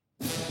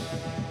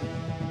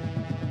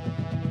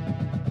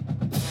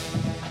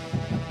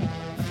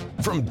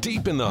From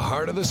deep in the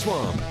heart of the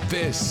swamp,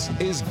 this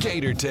is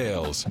Gator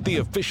Tales, the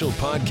official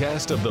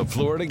podcast of the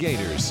Florida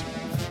Gators.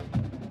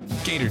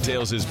 Gator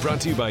Tales is brought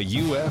to you by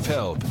UF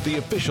Health, the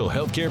official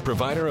healthcare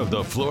provider of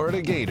the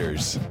Florida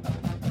Gators.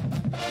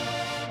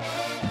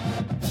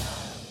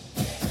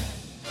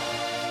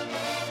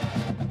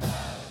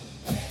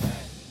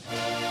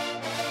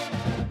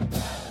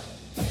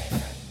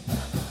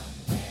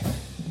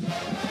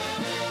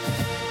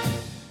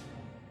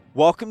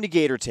 Welcome to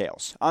Gator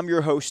Tales. I'm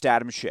your host,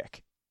 Adam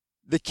Schick.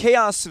 The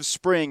chaos of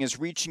spring is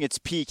reaching its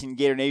peak in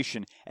Gator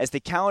Nation as the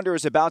calendar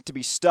is about to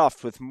be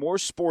stuffed with more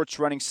sports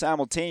running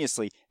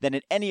simultaneously than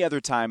at any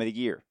other time of the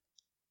year.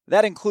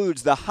 That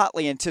includes the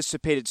hotly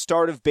anticipated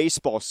start of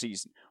baseball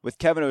season, with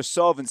Kevin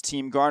O'Sullivan's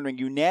team garnering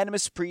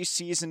unanimous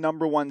preseason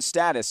number one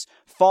status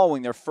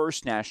following their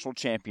first national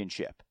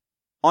championship.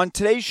 On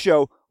today's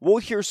show, we'll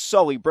hear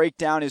Sully break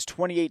down his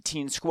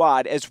 2018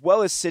 squad as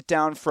well as sit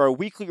down for a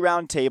weekly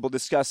roundtable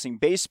discussing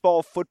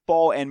baseball,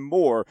 football, and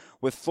more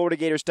with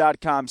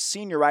FloridaGators.com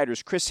senior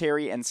writers Chris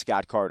Harry and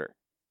Scott Carter.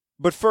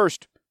 But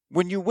first,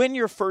 when you win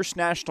your first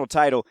national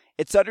title,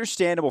 it's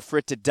understandable for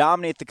it to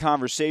dominate the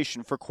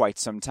conversation for quite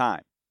some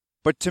time.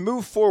 But to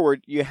move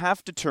forward, you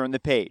have to turn the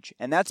page,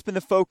 and that's been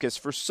the focus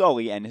for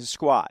Sully and his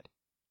squad.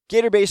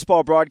 Gator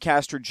baseball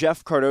broadcaster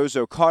Jeff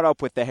Cardozo caught up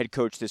with the head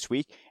coach this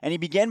week, and he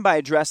began by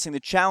addressing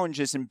the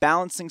challenges in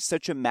balancing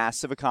such a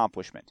massive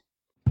accomplishment.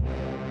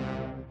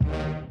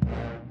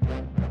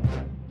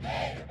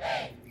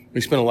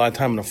 We spent a lot of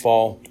time in the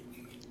fall,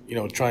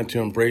 trying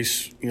to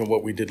embrace,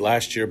 what we did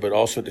last year, but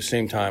also at the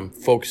same time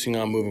focusing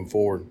on moving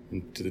forward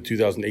into the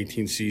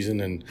 2018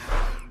 season.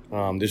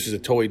 And this is a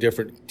totally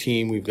different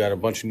team. We've got a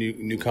bunch of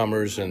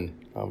newcomers, and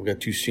we've got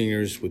two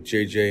seniors with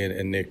JJ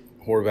and Nick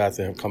Horvath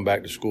that have come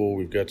back to school.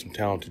 We've got some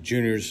talented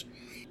juniors,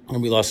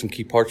 and we lost some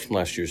key parts from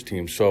last year's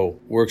team. So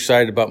we're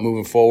excited about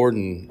moving forward,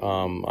 and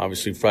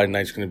obviously Friday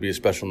night's going to be a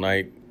special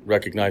night,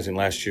 recognizing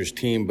last year's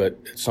team. But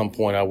at some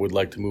point, I would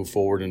like to move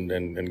forward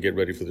and get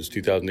ready for this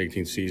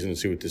 2018 season and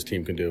see what this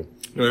team can do.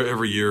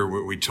 Every year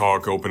we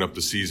talk, open up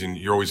the season,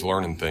 you're always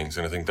learning things,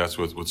 and I think that's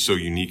what's so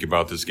unique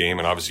about this game.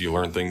 And obviously you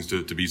learned things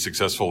to be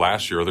successful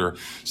last year. Are there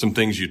some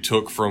things you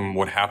took from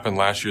what happened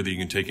last year that you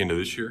can take into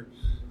this year?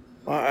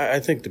 I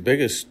think the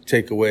biggest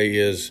takeaway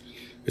is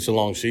it's a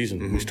long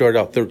season. Mm-hmm. We started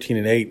out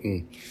 13-8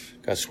 and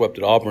got swept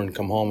at Auburn,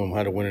 come home and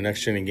had to win an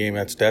extra inning game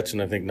at Stetson,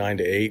 I think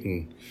 9-8,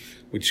 and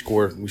we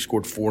scored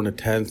 4 in the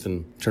 10th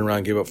and turned around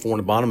and gave up 4 in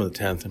the bottom of the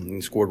 10th, and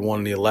we scored 1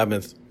 in the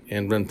 11th.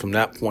 And then from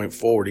that point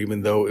forward,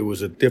 even though it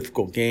was a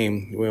difficult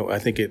game, I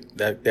think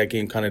that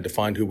game kind of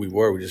defined who we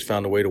were. We just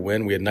found a way to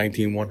win. We had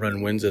 19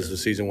 one-run wins as the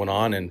season went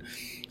on, and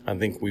I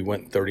think we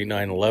went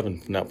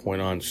 39-11 from that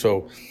point on.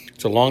 So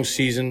it's a long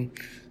season.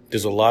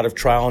 There's a lot of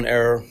trial and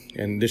error,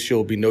 and this year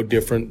will be no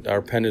different.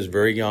 Our pen is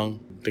very young.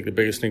 I think the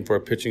biggest thing for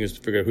our pitching is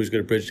to figure out who's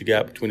going to bridge the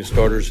gap between the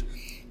starters,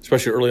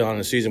 especially early on in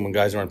the season when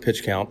guys are on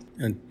pitch count,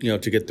 and,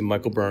 to get the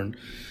Michael Byrne.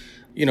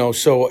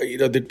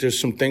 There's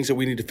some things that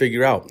we need to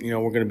figure out. We're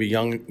going to be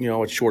young,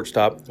 at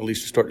shortstop, at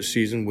least to start the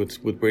season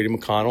with Brady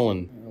McConnell,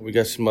 and we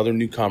got some other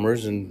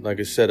newcomers. And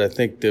like I said, I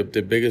think the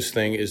biggest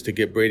thing is to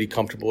get Brady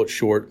comfortable at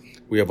short.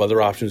 We have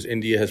other options.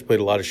 India has played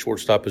a lot of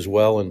shortstop as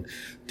well, and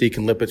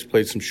Deacon Lippett's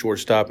played some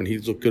shortstop, and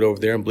he's looked good over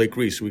there. And Blake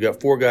Reese. So we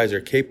got 4 guys that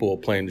are capable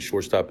of playing the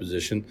shortstop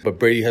position, but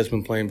Brady has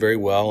been playing very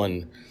well.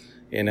 And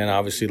then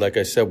obviously, like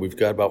I said, we've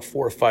got about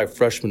 4 or 5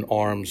 freshman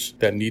arms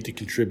that need to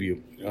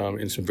contribute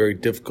in some very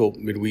difficult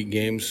midweek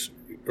games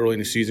early in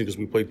the season, because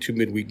we played 2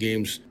 midweek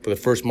games for the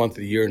first month of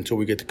the year until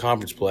we get to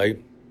conference play.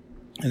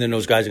 And then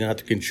those guys are going to have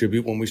to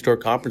contribute when we start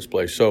conference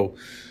play. So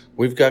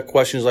we've got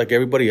questions like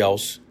everybody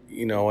else.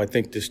 I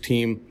think this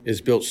team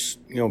is built,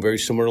 very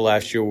similar to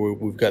last year, where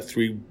we've got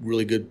 3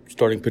 really good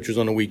starting pitchers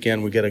on the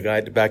weekend. We got a guy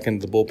at the back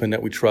end of the bullpen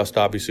that we trust,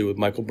 obviously, with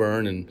Michael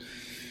Byrne,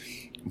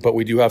 but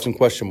we do have some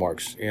question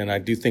marks. And I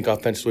do think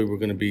offensively we're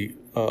going to be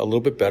a little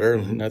bit better.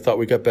 Mm-hmm. And I thought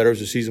we got better as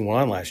the season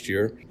went on last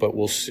year. But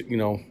we'll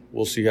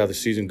see how the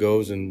season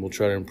goes, and we'll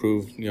try to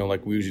improve,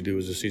 like we usually do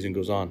as the season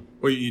goes on.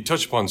 Well, you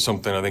touched upon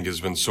something I think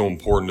has been so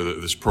important to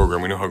this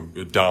program. We know how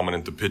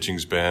dominant the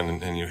pitching's been,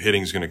 and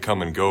hitting's going to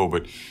come and go.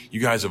 But you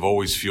guys have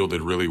always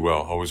fielded really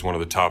well, always one of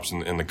the tops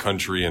in the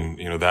country, and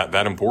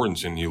that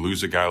importance. And you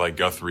lose a guy like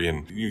Guthrie,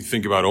 and you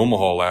think about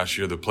Omaha last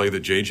year, the play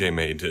that JJ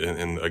made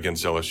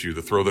against LSU,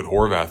 the throw that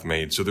Horvath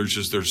made. So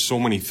there's so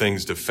many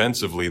things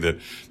defensively that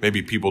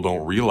maybe people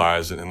don't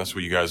realize, and that's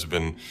what you guys have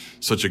been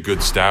such a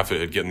good staff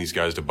at getting these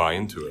guys to buy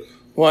into it.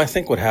 Well, I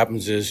think what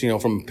happens is,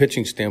 from a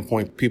pitching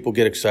standpoint, people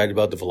get excited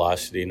about the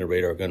velocity and the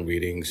radar gun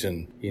readings,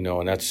 and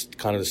that's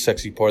kind of the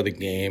sexy part of the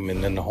game.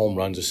 And then the home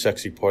run's a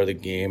sexy part of the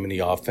game, and the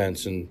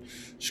offense and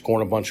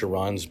scoring a bunch of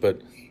runs.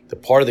 But the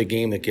part of the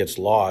game that gets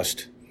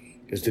lost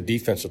is the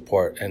defensive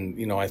part.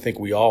 And, I think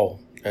we all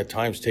at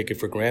times take it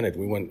for granted.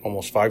 We went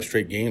almost 5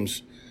 straight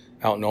games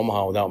out in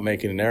Omaha without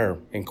making an error.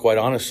 And quite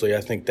honestly,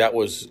 I think that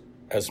was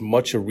as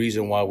much a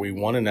reason why we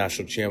won a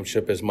national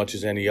championship as much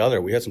as any other.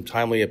 We had some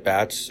timely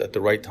at-bats at the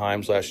right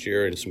times last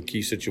year in some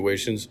key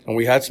situations, and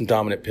we had some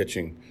dominant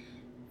pitching.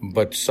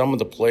 But some of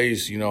the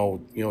plays,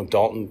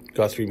 Dalton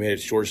Guthrie made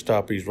it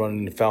shortstop. He's running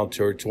into foul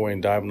territory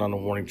and diving on the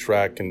warning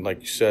track. And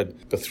like you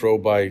said, the throw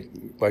by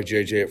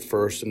JJ at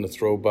first and the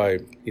throw by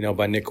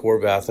Nick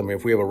Horvath. I mean,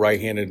 if we have a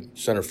right-handed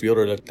center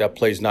fielder, that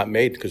play's not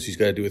made because he's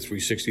got to do a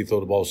 360, throw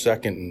the ball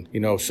second.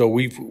 And, so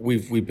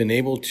we've been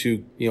able to,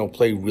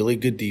 play really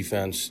good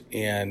defense.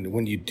 And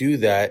when you do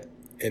that,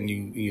 and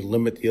you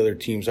limit the other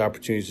team's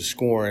opportunities to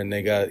score, and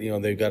they've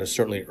got to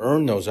certainly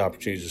earn those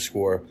opportunities to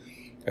score.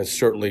 That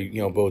certainly,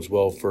 bodes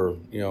well for,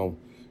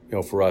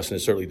 for us, and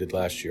it certainly did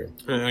last year.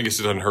 And I guess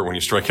it doesn't hurt when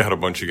you strike out a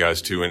bunch of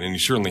guys too, and you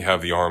certainly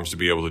have the arms to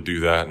be able to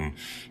do that. And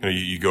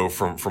you go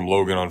from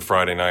Logan on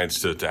Friday nights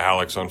to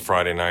Alex on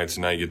Friday nights,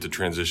 and now you get to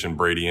transition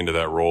Brady into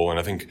that role. And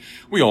I think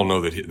we all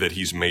know that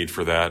he's made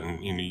for that.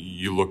 And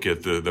you look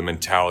at the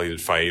mentality that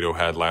Faedo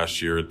had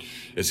last year.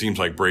 It seems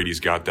like Brady's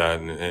got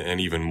that,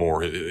 and even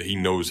more. He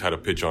knows how to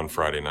pitch on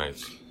Friday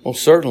nights. Well,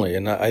 certainly,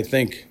 and I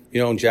think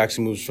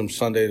Jackson moves from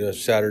Sunday to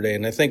Saturday,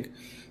 and I think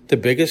the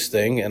biggest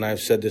thing, and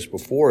I've said this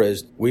before,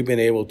 is we've been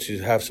able to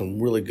have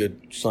some really good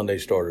Sunday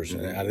starters.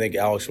 And I think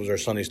Alex was our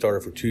Sunday starter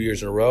for 2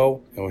 years in a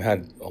row, and we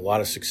had a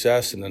lot of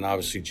success. And then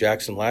obviously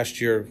Jackson last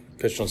year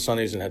pitched on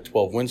Sundays and had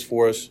 12 wins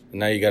for us.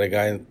 And now you got a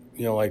guy,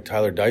 like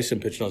Tyler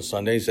Dyson pitching on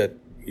Sundays that,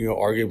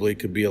 arguably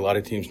could be a lot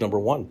of teams' number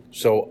one.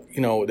 So,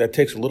 that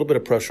takes a little bit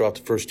of pressure off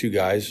the first two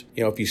guys.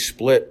 If you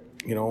split,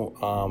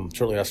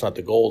 certainly that's not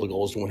the goal. The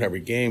goal is to win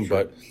every game.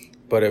 Sure.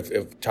 But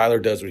if Tyler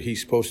does what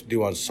he's supposed to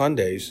do on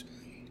Sundays,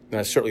 and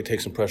that certainly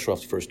takes some pressure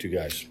off the first two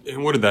guys.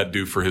 And what did that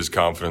do for his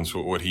confidence,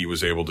 what he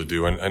was able to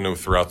do? And I know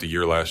throughout the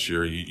year last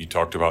year, you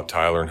talked about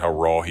Tyler and how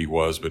raw he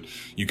was, but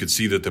you could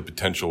see that the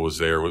potential was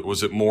there.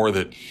 Was it more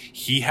that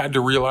he had to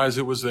realize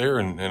it was there?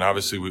 And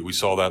obviously we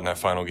saw that in that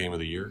final game of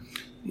the year.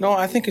 No,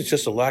 I think it's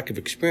just a lack of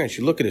experience.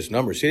 You look at his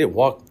numbers. He didn't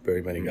walk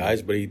very many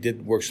guys, but he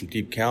did work some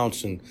deep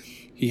counts, and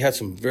he had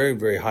some very,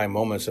 very high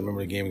moments. I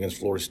remember the game against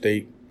Florida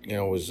State. It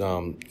was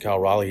Cal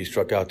Raleigh. He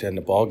struck out to end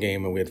the ball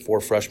game, and we had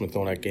 4 freshmen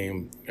throwing that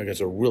game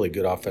against a really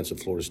good offensive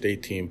Florida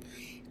State team,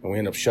 and we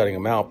ended up shutting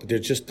them out. But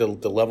there's just the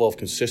level of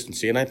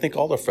consistency, and I think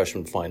all the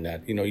freshmen find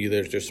that.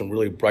 There's some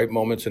really bright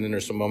moments, and then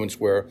there's some moments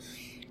where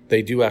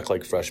they do act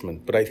like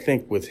freshmen. But I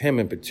think with him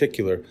in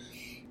particular,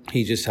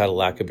 he just had a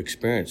lack of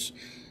experience,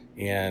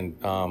 and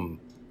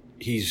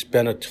he's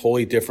been a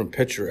totally different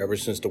pitcher ever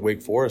since the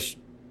Wake Forest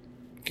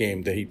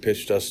game that he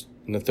pitched us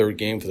in the third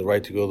game for the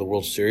right to go to the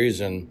World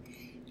Series, and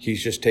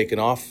he's just taken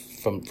off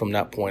from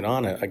that point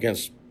on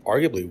against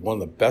arguably one of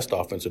the best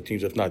offensive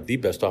teams, if not the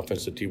best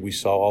offensive team we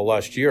saw all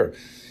last year.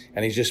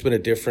 And he's just been a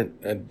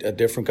different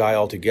guy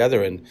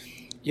altogether. And,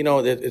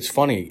 it's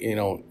funny,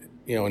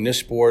 in this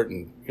sport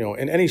and,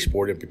 in any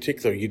sport in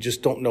particular, you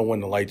just don't know when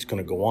the light's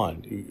going to go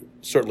on.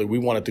 Certainly we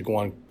want it to go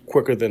on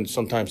quicker than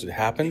sometimes it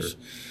happens. Sure.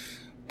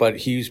 But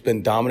he's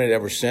been dominant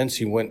ever since.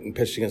 He went and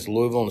pitched against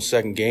Louisville in the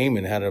second game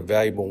and had a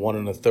valuable 1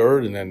 in the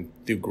third, and then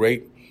do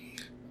great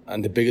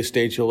on the biggest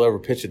stage he'll ever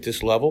pitch at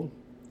this level,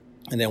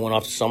 and then went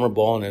off to summer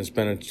ball, and has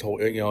been a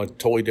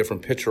totally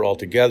different pitcher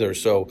altogether.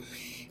 So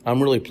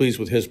I'm really pleased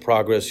with his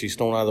progress. He's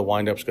thrown out of the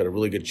windups, got a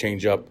really good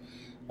changeup.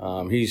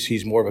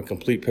 He's more of a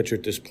complete pitcher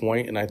at this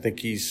point, and I think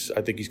he's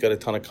got a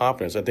ton of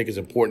confidence. I think it's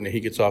important that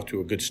he gets off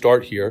to a good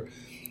start here,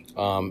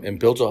 and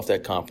builds off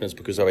that confidence,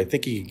 because I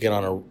think he can get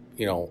on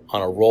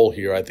a roll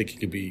here. I think he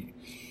could be,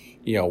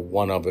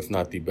 one of, if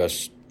not the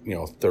best,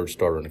 third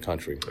starter in the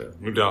country. Yeah,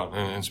 no doubt.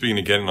 And speaking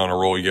of getting on a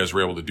roll, you guys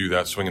were able to do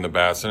that, swinging the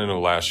bats. And I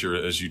know last year,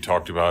 as you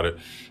talked about it,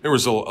 there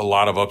was a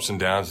lot of ups and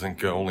downs. I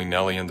think only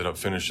Nelly ended up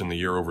finishing the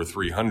year over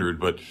 300,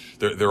 but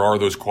there are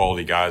those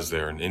quality guys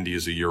there. And Indy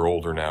is a year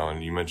older now.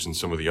 And you mentioned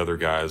some of the other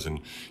guys.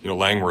 And,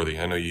 Langworthy,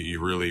 I know you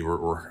really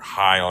were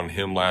high on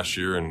him last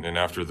year. And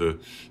after the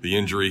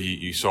injury,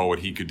 you saw what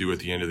he could do at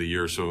the end of the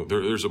year. So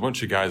there's a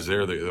bunch of guys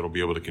there that'll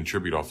be able to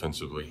contribute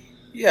offensively.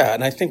 Yeah,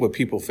 and I think what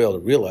people fail to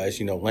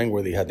realize,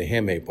 Langworthy had the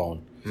hamate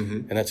bone,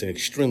 and that's an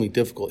extremely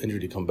difficult injury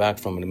to come back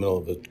from in the middle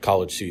of a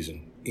college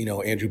season.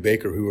 Andrew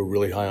Baker, who were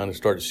really high on to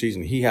start the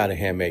season, he had a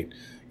hamate.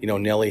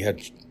 Nelly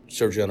had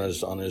surgery on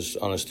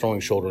his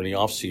throwing shoulder in the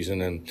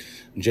offseason, and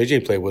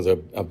JJ played with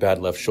a bad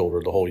left shoulder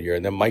the whole year.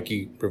 And then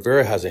Mikey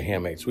Rivera has a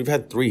hamate. So we've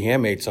had 3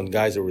 hamates on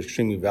guys that were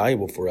extremely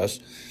valuable for us.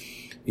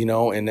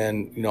 And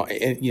then,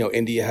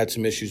 India had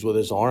some issues with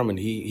his arm, and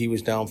he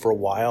was down for a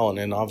while. And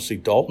then obviously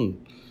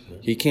Dalton,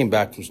 he came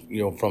back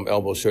from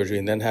elbow surgery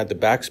and then had the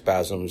back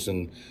spasms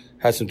and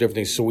had some different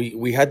things. So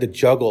we had to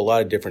juggle a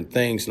lot of different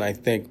things. And I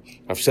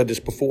think I've said this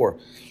before,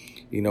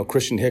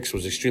 Christian Hicks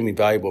was extremely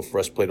valuable for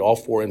us, played all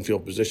 4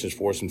 infield positions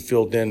for us and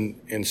filled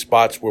in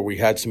spots where we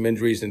had some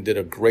injuries and did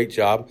a great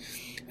job.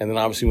 And then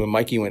obviously when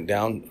Mikey went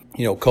down,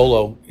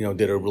 Colo,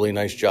 did a really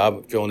nice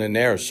job filling in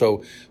there.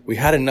 So we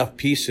had enough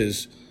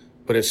pieces,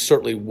 but it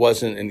certainly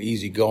wasn't an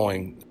easy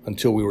going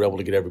until we were able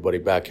to get everybody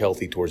back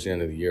healthy towards the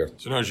end of the year.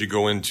 So now as you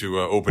go into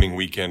opening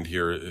weekend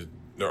here,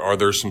 are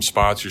there some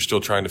spots you're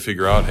still trying to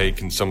figure out, hey,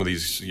 can some of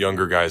these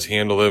younger guys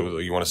handle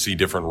it? You want to see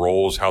different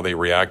roles, how they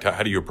react?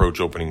 How do you approach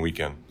opening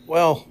weekend?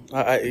 Well,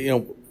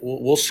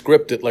 we'll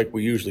script it like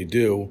we usually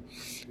do.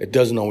 It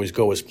doesn't always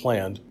go as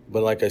planned,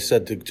 But like I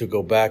said, to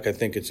go back, I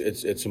think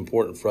it's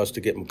important for us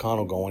to get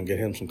McConnell going, get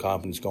him some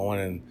confidence going,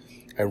 and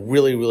I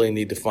really, really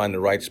need to find the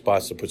right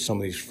spots to put some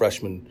of these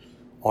freshmen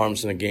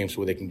arms in the game so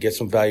where they can get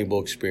some valuable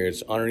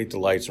experience underneath the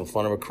lights in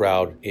front of a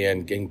crowd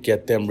and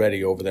get them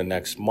ready over the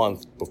next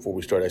month before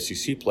we start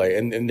SEC play.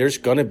 And there's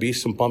going to be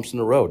some bumps in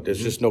the road.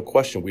 There's just no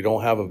question. We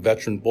don't have a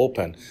veteran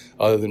bullpen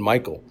other than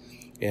Michael.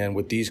 And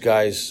with these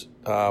guys,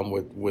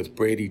 with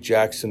Brady,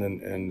 Jackson,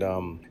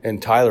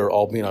 and Tyler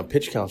all being on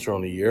pitch counts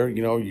around the year,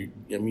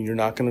 you're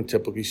not going to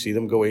typically see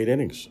them go 8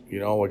 innings. I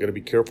got to be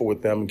careful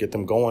with them and get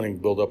them going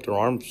and build up their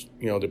arms,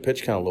 their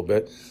pitch count a little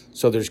bit.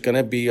 So there's going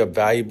to be a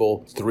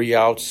valuable 3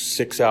 outs,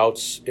 6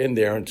 outs in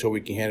there until we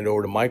can hand it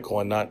over to Michael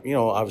and not,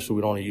 obviously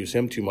we don't want to use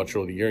him too much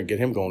early in the year and get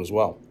him going as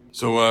well.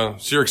 So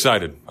you're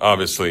excited,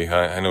 obviously.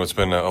 I know it's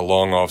been a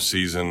long off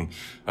season,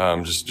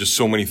 just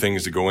so many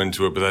things to go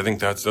into it, but I think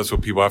that's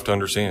what people have to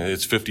understand.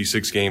 It's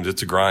 56 games.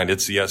 It's a grind.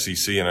 It's the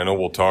SEC. And I know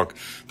we'll talk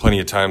plenty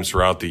of times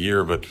throughout the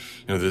year, but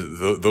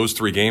those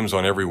 3 games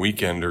on every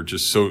weekend are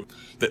just so,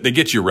 they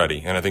get you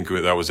ready. And I think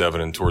that was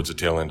evident towards the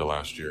tail end of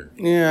last year.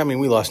 Yeah.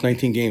 We lost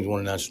 19 games,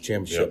 won a national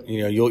championship.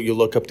 Yep. You'll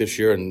look up this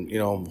year and,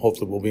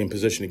 hopefully we'll be in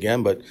position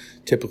again. But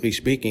typically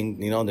speaking,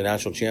 the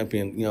national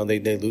champion,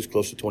 they lose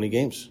close to 20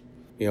 games.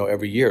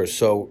 Every year.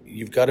 So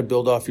you've got to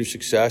build off your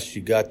success.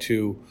 You got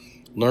to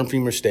learn from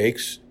your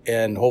mistakes,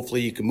 and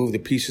hopefully you can move the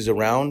pieces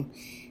around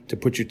to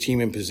put your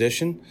team in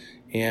position.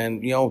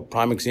 And,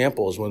 prime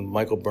example is when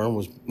Michael Byrne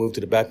was moved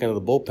to the back end of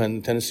the bullpen in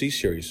the Tennessee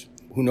series.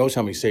 Who knows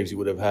how many saves he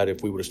would have had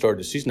if we would have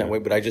started the season that way,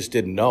 but I just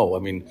didn't know.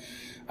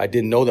 I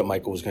didn't know that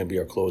Michael was going to be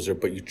our closer,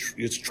 but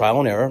it's trial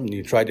and error, and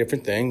you try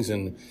different things,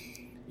 and,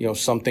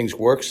 some things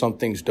work, some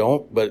things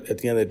don't. But at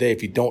the end of the day,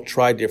 if you don't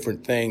try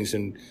different things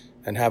and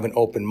have an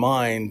open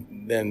mind,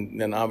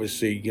 then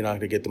obviously you're not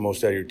going to get the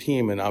most out of your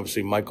team. And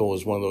obviously Michael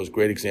is one of those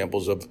great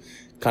examples of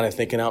kind of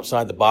thinking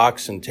outside the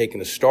box and taking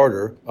a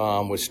starter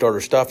with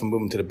starter stuff and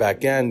moving to the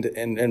back end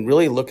and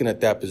really looking at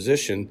that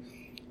position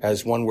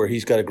as one where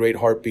he's got a great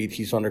heartbeat.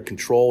 He's under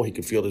control. He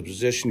can field his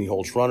position. He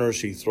holds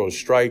runners. He throws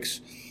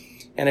strikes.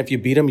 And if you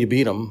beat him, you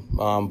beat him.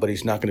 But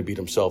he's not going to beat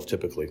himself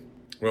typically.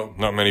 Well,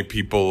 not many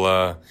people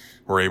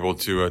were able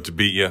to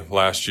beat you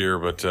last year,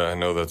 but I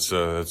know that's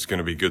going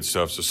to be good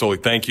stuff. So, Sully,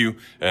 thank you,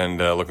 and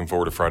looking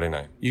forward to Friday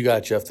night. You got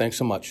it, Jeff. Thanks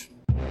so much.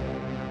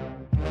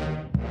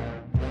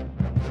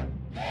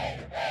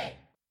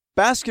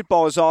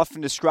 Basketball is often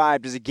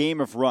described as a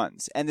game of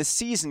runs, and the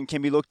season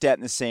can be looked at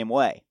in the same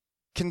way.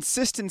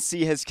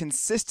 Consistency has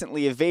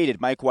consistently evaded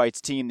Mike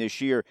White's team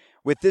this year,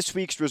 with this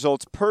week's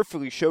results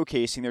perfectly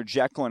showcasing their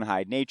Jekyll and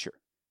Hyde nature.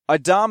 A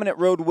dominant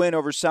road win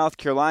over South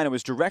Carolina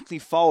was directly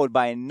followed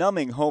by a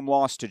numbing home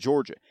loss to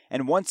Georgia,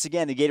 and once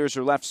again the Gators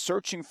are left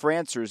searching for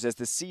answers as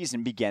the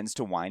season begins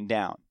to wind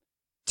down.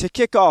 To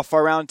kick off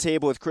our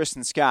roundtable with Chris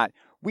and Scott,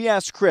 we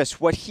asked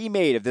Chris what he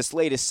made of this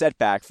latest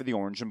setback for the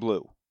Orange and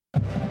Blue.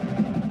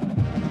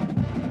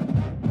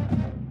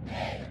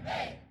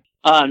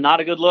 Not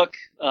a good look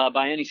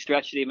by any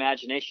stretch of the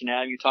imagination,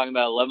 Adam. You're talking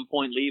about an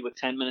 11-point lead with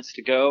 10 minutes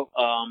to go.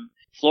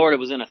 Florida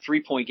was in a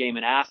 3-point game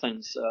in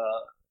Athens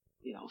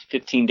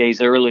 15 days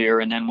earlier,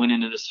 and then went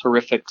into this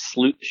horrific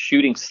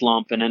shooting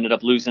slump and ended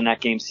up losing that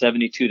game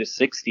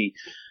 72-60.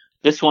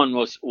 This one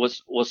was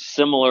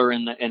similar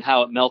in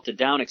how it melted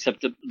down,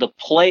 except the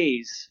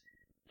plays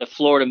that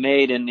Florida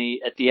made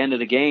at the end of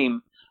the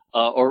game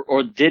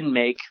or didn't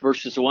make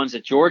versus the ones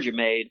that Georgia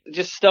made,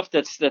 just stuff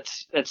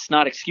that's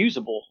not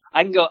excusable.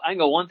 I can go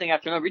one thing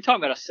after another. We're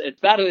talking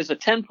about it is a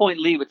 10-point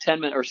lead with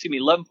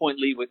 11-point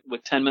lead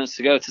with 10 minutes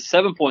to go. It's a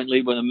 7-point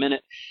lead with a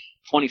minute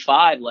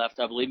 25 left,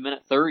 I believe,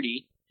 minute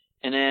 30.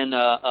 And then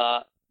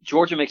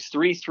Georgia makes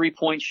 3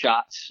 3-point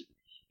shots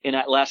in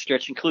that last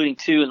stretch, including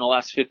 2 in the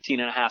last 15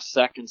 and a half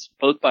seconds,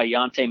 both by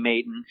Yante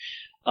Maton.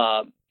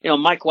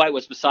 Mike White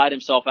was beside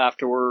himself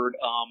afterward,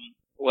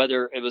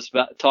 whether it was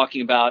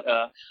talking about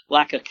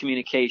lack of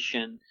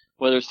communication,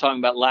 whether it's talking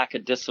about lack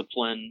of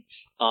discipline,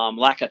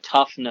 lack of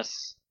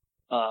toughness,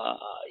 a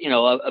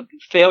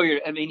failure.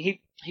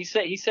 He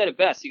said it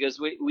best. He goes,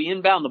 we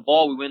inbound the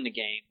ball, we win the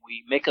game.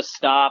 We make a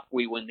stop,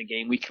 we win the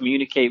game. We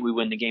communicate, we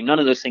win the game. None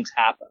of those things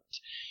happened.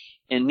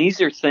 And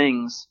these are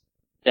things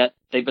that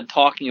they've been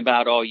talking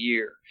about all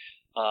year.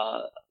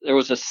 There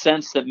was a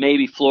sense that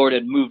maybe Florida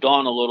had moved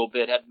on a little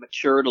bit, had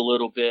matured a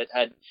little bit,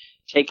 had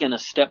taken a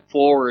step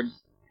forward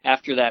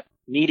after that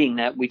meeting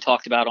that we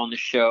talked about on the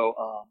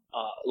show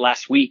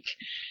last week.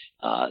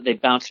 They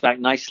bounced back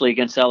nicely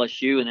against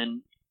LSU and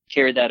then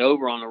carried that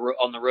over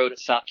on the road at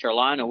South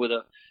Carolina with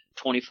a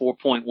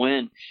 24-point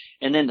win.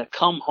 And then to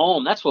come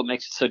home, that's what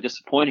makes it so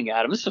disappointing,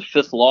 Adam. This is the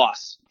 5th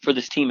loss for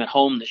this team at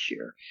home this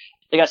year.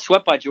 They got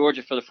swept by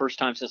Georgia for the first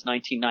time since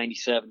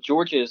 1997.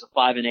 Georgia is a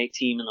 5-8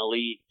 team in the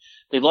league.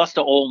 They've lost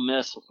to Ole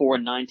Miss, a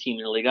 4-9 team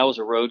in the league. That was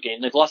a road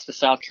game. They've lost to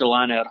South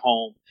Carolina at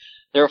home.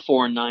 They're a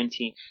 4-9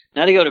 team.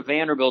 Now they go to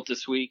Vanderbilt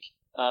this week.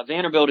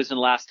 Vanderbilt is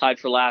tied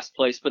for last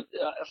place, but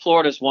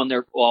Florida's won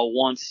there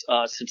once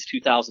since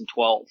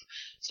 2012.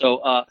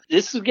 So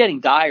this is getting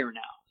dire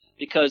now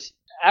because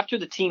after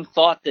the team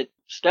thought that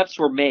steps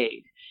were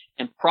made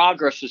and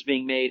progress was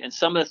being made. And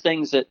some of the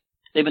things that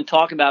they've been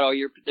talking about all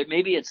year, that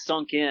maybe it's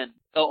sunk in.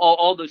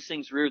 All those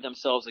things rear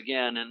themselves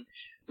again. And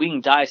we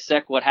can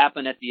dissect what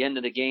happened at the end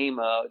of the game.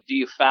 Do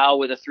you foul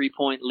with a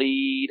 3-point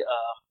lead?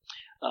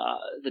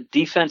 The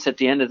defense at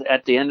the end of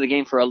the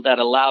game that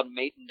allowed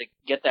Maton to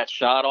get that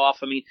shot off.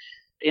 I mean,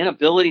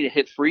 inability to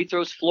hit free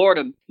throws.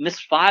 Florida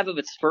missed 5 of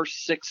its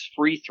first 6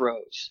 free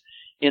throws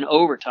in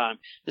overtime.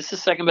 This is the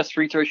second best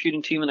free throw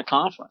shooting team in the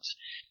conference.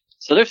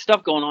 So there's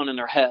stuff going on in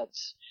their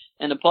heads.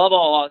 And above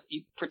all,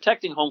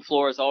 protecting home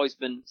floor has always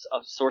been a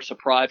source of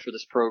pride for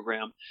this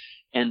program.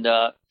 And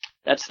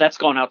that's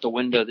gone out the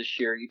window this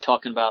year. You're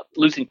talking about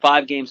losing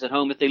 5 games at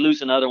home. If they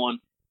lose another one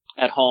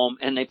at home,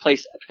 and they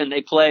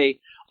play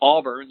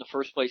Auburn, the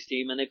first place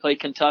team, and they play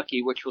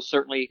Kentucky, which will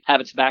certainly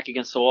have its back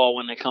against the wall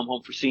when they come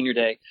home for senior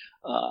day.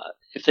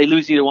 If they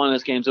lose either one of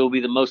those games, it will be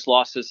the most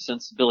losses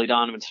since Billy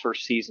Donovan's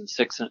first season,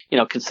 6.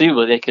 And,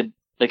 conceivably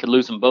they could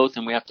lose them both,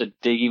 and we have to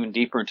dig even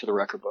deeper into the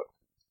record book.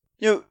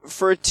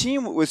 For a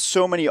team with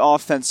so many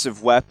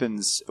offensive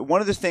weapons,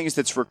 one of the things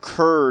that's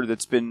recurred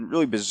that's been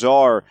really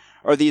bizarre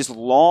are these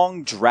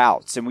long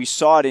droughts. And we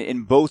saw it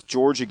in both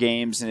Georgia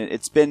games, and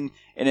it's been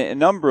in a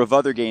number of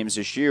other games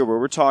this year where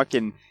we're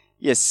talking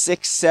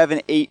 6,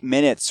 7, 8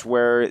 minutes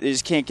where they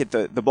just can't get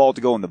the ball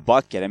to go in the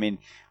bucket. I mean,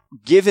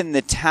 given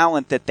the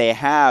talent that they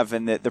have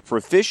and the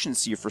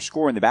proficiency for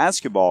scoring the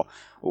basketball,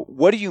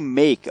 what do you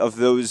make of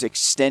those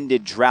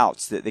extended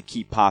droughts that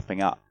keep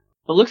popping up?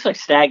 It looks like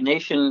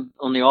stagnation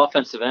on the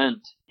offensive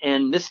end.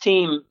 And this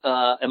team,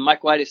 and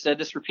Mike White has said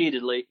this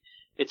repeatedly,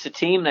 it's a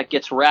team that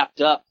gets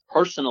wrapped up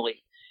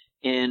personally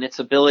in its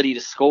ability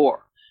to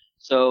score.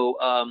 So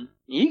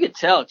you could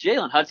tell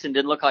Jalen Hudson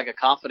didn't look like a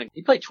confident.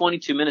 He played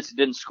 22 minutes and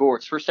didn't score.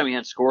 It's the first time he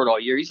hadn't scored all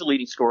year. He's the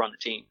leading scorer on the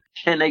team.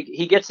 And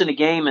he gets in the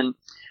game, and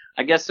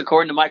I guess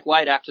according to Mike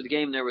White after the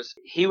game,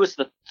 he was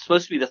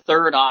supposed to be the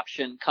third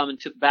option coming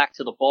back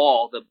to the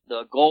ball.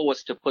 The goal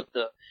was to put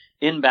the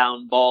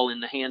inbound ball in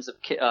the hands of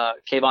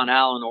Kayvon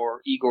Allen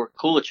or Igor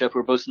Kulichev, who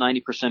are both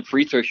 90%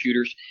 free throw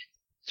shooters.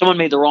 Someone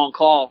made the wrong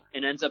call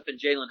and ends up in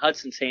Jalen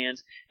Hudson's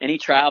hands, and he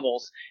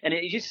travels. And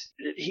he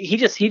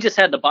just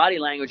had the body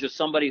language of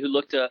somebody who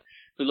looked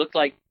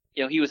like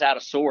he was out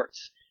of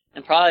sorts,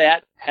 and probably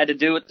that had to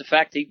do with the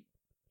fact he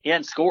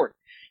hadn't scored,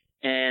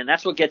 and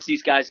that's what gets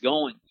these guys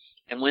going.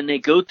 And when they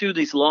go through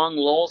these long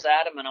lulls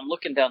at him, and I'm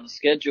looking down the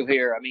schedule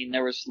here, I mean,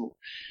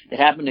 it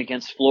happened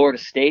against Florida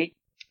State.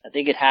 I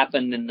think it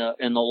happened in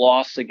the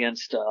loss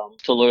against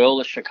to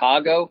Loyola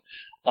Chicago.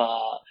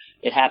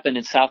 It happened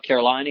in South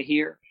Carolina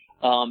here.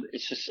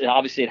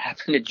 Obviously it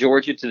happened at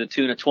Georgia to the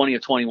tune of 20 or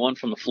 21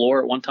 from the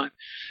floor at one time.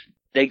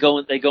 They go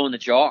in the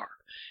jar.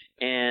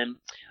 And,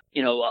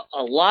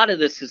 a lot of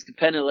this is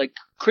dependent. Like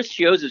Chris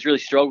Chiozza has really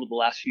struggled the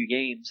last few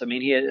games. I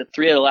mean, he had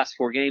 3 out of the last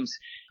 4 games.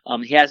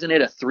 He hasn't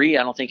hit a 3,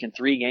 I don't think, in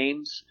 3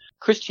 games.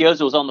 Chris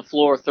Chiozza was on the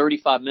floor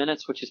 35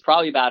 minutes, which is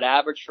probably about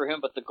average for him.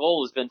 But the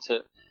goal has been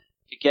to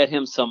get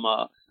him some,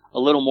 a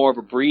little more of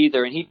a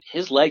breather. And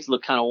his legs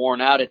look kind of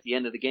worn out at the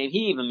end of the game.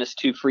 He even missed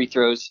 2 free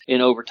throws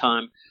in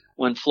overtime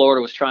when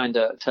Florida was trying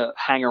to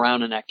hang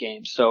around in that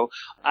game. So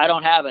I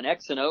don't have an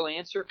X and O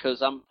answer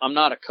because I'm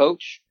not a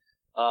coach.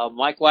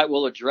 Mike White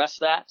will address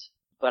that,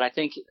 but I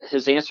think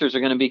his answers are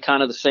going to be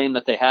kind of the same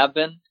that they have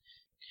been.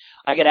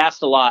 I get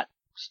asked a lot,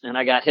 and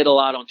I got hit a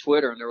lot on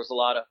Twitter, and there was a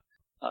lot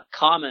of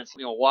comments,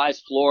 why is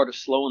Florida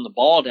slowing the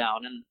ball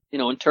down? And,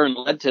 in turn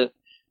led to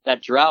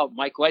that drought.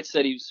 Mike White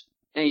said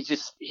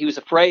he was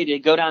afraid to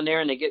go down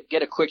there and they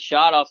get a quick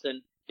shot off.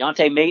 Then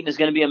Deontay Maton is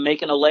going to be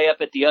making a layup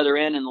at the other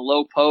end in the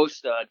low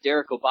post.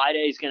 Derek Obide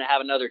is going to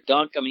have another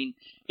dunk. I mean,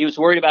 he was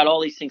worried about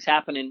all these things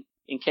happening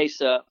in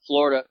case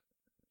Florida,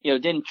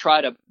 didn't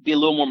try to be a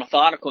little more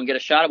methodical and get a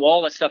shot. Well,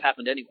 all that stuff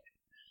happened anyway.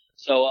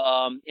 So,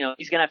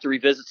 he's going to have to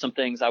revisit some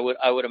things, I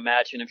would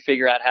imagine, and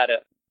figure out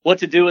what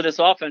to do with this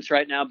offense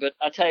right now. But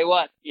I'll tell you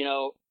what,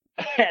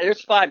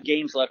 there's 5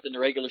 games left in the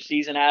regular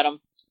season, Adam.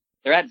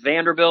 They're at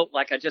Vanderbilt,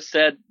 like I just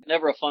said,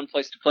 never a fun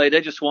place to play.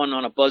 They just won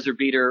on a buzzer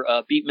beater,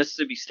 beat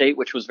Mississippi State,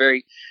 which was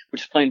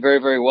playing very,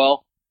 very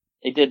well.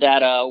 They did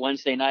that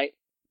Wednesday night.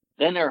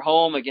 Then they're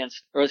on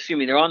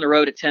the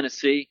road at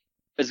Tennessee,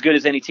 as good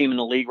as any team in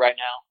the league right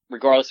now,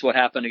 regardless of what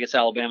happened against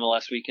Alabama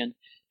last weekend.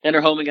 Then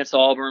they're home against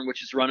Auburn,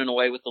 which is running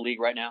away with the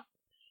league right now.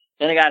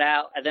 Then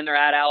they're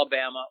at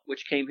Alabama,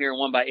 which came here and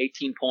won by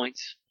 18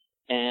 points,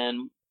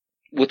 and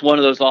with one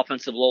of those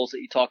offensive lulls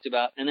that you talked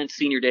about. And then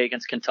senior day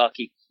against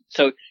Kentucky.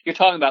 So you're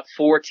talking about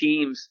 4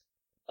 teams,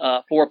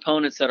 4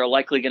 opponents that are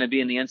likely going to be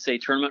in the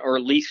NCAA tournament, or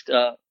at least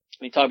when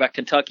you talk about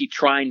Kentucky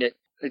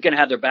they're going to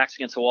have their backs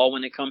against the wall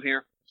when they come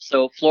here.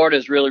 So Florida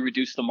has really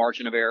reduced the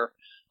margin of error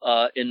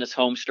in this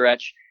home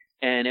stretch,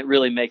 and it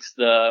really makes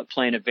the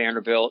playing at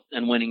Vanderbilt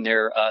and winning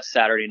their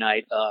Saturday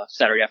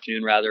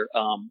afternoon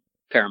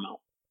paramount.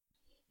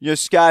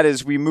 Scott,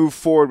 as we move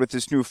forward with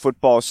this new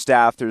football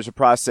staff, there's a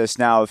process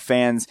now of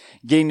fans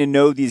getting to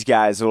know these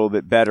guys a little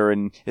bit better,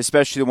 and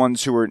especially the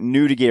ones who are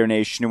new to Gator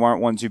Nation, who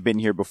aren't ones who've been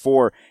here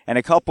before. And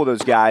a couple of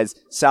those guys,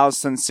 Sal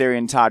Sunseri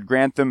and Todd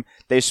Grantham,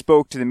 they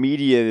spoke to the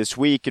media this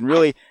week, and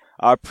really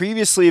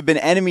previously have been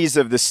enemies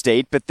of the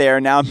state, but they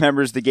are now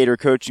members of the Gator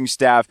coaching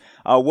staff.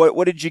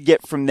 What did you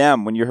get from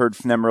them when you heard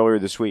from them earlier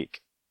this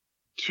week?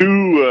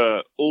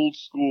 Two old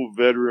school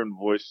veteran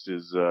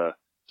voices,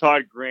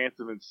 Todd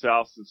Grantham and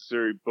Sal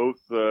Sunseri, both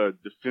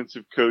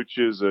defensive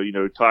coaches.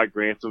 Todd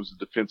Grantham's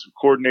the defensive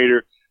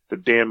coordinator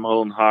that Dan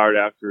Mullen hired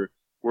after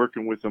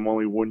working with him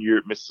only 1 year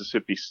at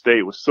Mississippi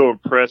State. Was so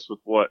impressed with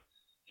what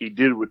he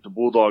did with the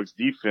Bulldogs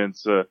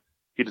defense,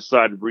 he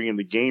decided to bring him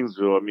to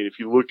Gainesville. I mean, if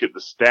you look at the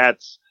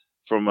stats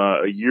from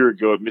a year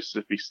ago at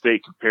Mississippi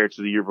State compared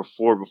to the year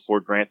before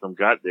Grantham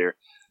got there,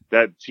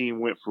 that team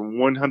went from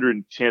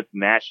 110th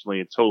nationally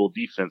in total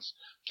defense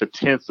to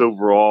 10th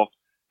overall.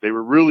 They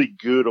were really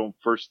good on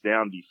first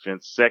down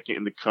defense, second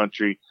in the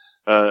country.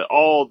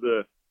 All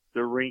the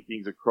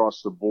rankings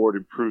across the board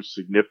improved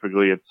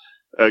significantly.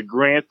 And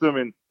Grantham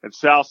and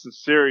Sal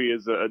Sunseri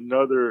is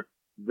another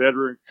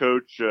veteran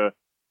coach.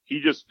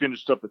 He just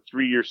finished up a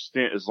 3-year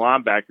stint as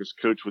linebackers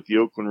coach with the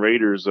Oakland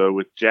Raiders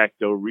with Jack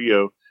Del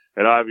Rio.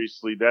 And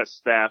obviously that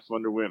staff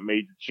underwent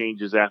major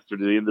changes after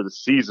the end of the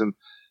season.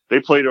 They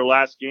played their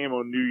last game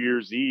on New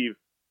Year's Eve,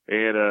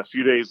 and a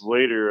few days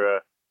later,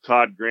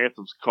 Todd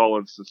Grantham's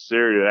calling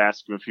Sunseri to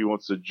ask him if he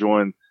wants to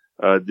join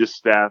this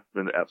staff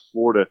at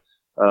Florida.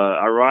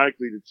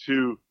 Ironically, the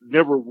two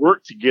never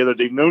worked together.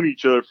 They've known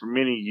each other for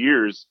many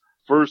years.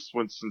 First,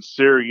 when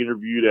Sunseri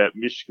interviewed at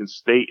Michigan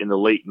State in the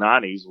late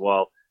 90s,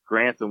 while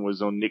Grantham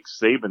was on Nick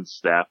Saban's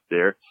staff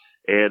there.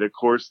 And, of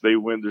course, they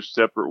went their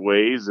separate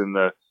ways,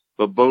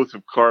 but both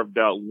have carved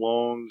out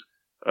long,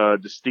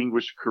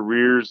 distinguished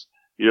careers.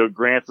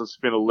 Grantham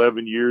spent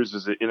 11 years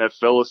as an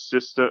NFL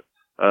assistant.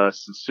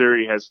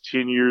 Sunseri has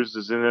 10 years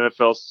as an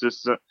NFL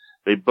assistant.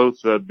 They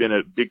both have been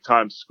at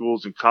big-time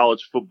schools in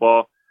college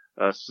football.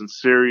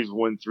 Sunseri's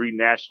won 3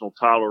 national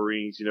title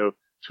rings,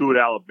 2 at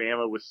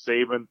Alabama with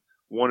Saban,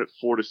 1 at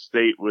Florida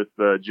State with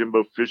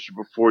Jimbo Fisher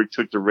before he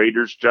took the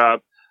Raiders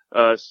job.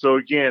 So,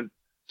 again,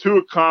 2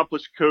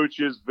 accomplished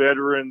coaches,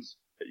 veterans.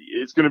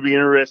 It's going to be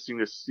interesting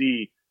to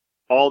see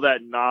all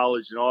that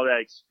knowledge and all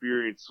that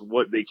experience,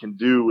 what they can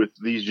do with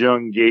these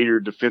young Gator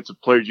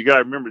defensive players. You got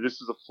to remember,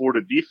 this is a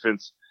Florida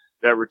defense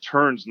that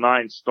returns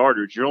 9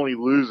 starters. You're only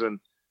losing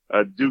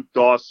Duke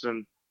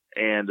Dawson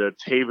and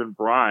Taven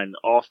Bryan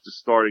off the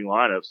starting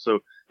lineup. So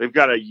they've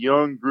got a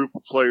young group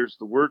of players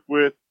to work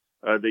with.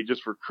 They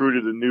just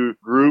recruited a new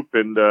group.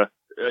 And the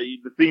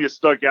thing that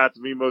stuck out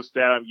to me most,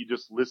 Adam, you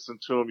just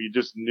listened to them. You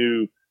just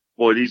knew,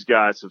 boy, these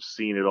guys have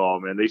seen it all,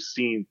 man.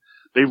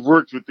 They've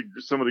worked with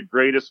some of the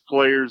greatest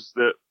players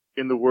that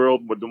in the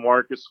world, with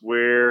DeMarcus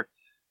Ware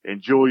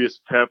and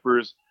Julius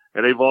Peppers.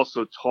 And they've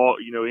also taught,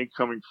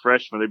 incoming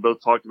freshmen. They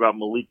both talked about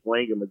Malik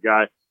Langham, a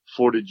guy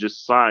Florida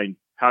just signed,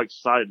 how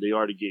excited they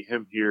are to get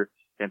him here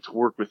and to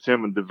work with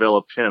him and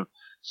develop him.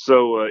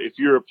 So if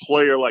you're a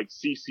player like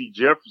CeCe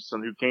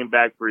Jefferson, who came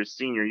back for his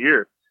senior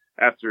year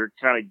after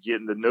kind of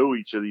getting to know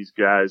each of these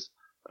guys,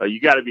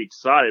 you got to be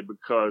excited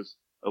because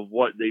of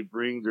what they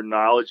bring, their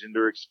knowledge and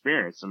their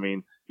experience. I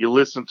mean, you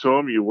listen to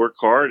them, you work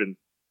hard, and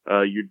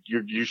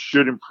you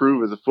should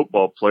improve as a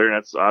football player. And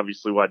that's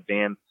obviously why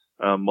Dan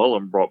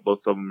Mullen brought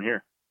both of them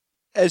here.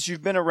 As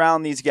you've been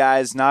around these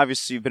guys, and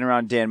obviously you've been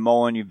around Dan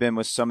Mullen, you've been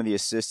with some of the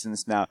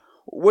assistants now,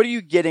 what are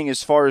you getting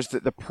as far as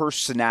the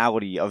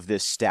personality of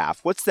this staff?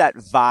 What's that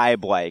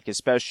vibe like,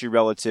 especially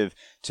relative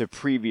to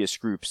previous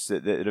groups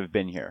that have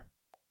been here?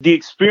 The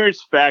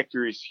experience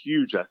factor is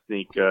huge, I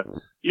think.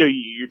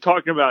 You're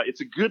talking about,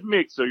 it's a good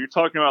mix. So you're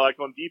talking about, like,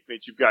 on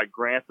defense, you've got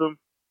Grantham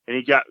and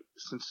you got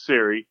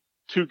Sunseri,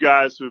 2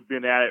 guys who have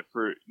been at it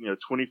for,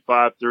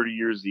 25, 30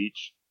 years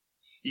each.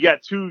 You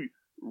got 2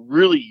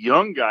 really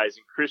young guys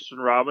in Christian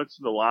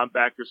Robinson, the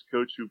linebackers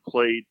coach who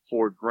played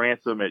for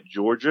Grantham at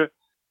Georgia.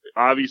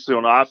 Obviously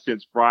on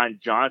offense, Brian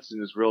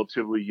Johnson is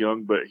relatively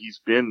young, but he's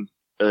been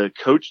a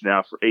coach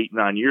now for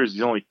 8-9 years.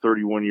 He's only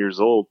 31 years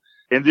old.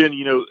 And then,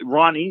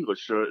 Ron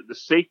English, the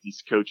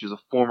safeties coach, is a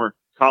former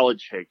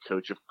college head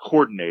coach, a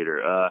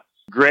coordinator.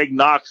 Greg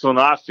Knox on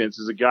offense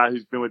is a guy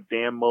who's been with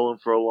Dan Mullen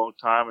for a long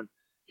time, and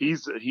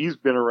he's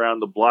been around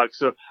the block.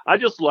 So I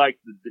just like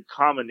the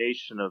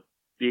combination of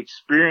the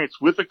experience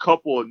with a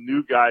couple of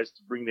new guys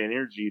to bring that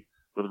energy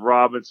with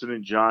Robinson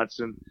and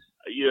Johnson.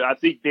 I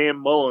think Dan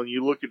Mullen,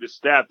 you look at the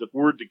staff, the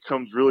word that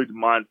comes really to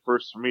mind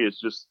first for me is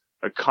just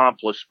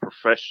accomplished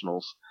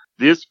professionals.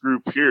 This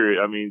group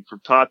here, I mean,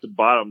 from top to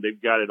bottom,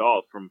 they've got it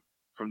all from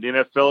the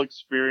NFL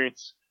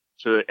experience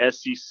to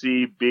SEC,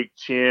 Big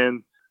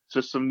Ten,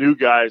 to some new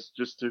guys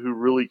just who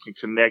really can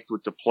connect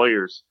with the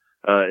players,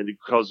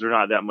 because they're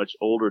not that much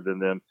older than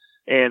them.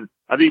 And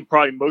I think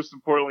probably most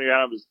importantly,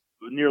 Adam, is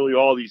nearly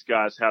all these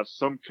guys have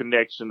some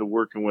connection to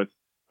working with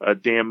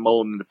Dan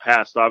Mullen in the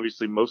past.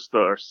 Obviously,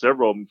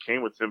 several of them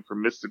came with him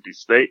from Mississippi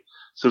State,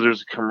 so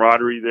there's a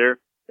camaraderie there.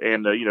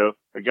 And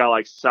a guy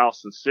like Sal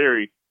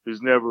Sunseri,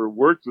 who's never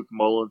worked with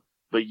Mullen,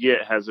 but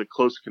yet has a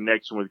close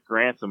connection with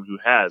Grantham, who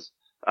has.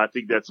 I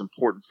think that's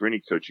important for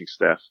any coaching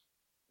staff.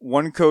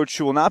 One coach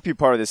who will not be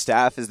part of the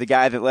staff is the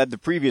guy that led the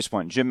previous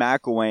one, Jim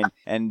McElwain,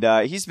 and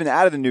he's been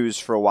out of the news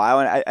for a while.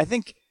 And I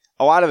think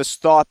a lot of us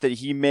thought that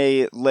he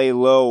may lay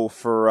low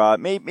for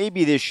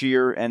maybe this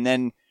year and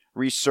then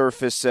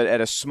resurface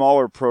at a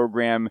smaller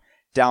program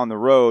down the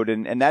road,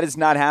 and that has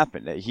not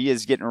happened. He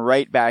is getting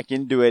right back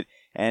into it,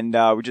 and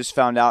we just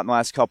found out in the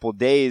last couple of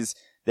days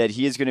that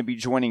he is going to be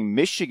joining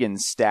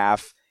Michigan's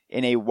staff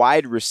in a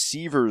wide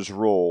receivers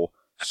role.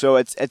 So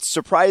it's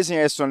surprising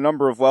us on a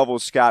number of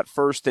levels, Scott.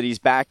 First, that he's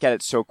back at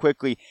it so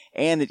quickly,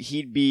 and that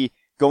he'd be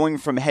going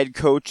from head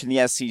coach in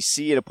the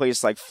SEC at a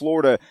place like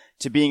Florida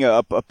to being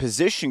a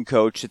position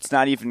coach. It's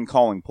not even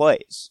calling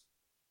plays.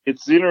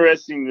 It's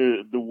interesting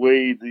the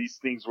way these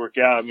things work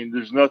out. I mean,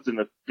 there's nothing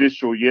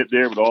official yet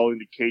there, but all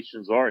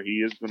indications are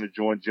he is going to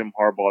join Jim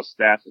Harbaugh's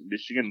staff at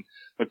Michigan.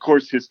 Of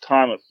course, his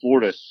time at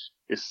Florida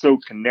is so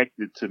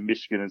connected to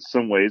Michigan in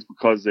some ways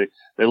because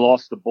they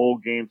lost the bowl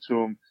game to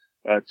him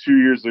 2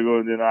 years ago,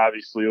 and then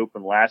obviously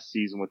opened last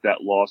season with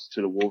that loss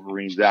to the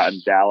Wolverines out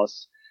in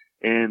Dallas.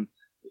 And,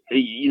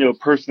 you know,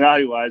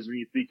 personality-wise, when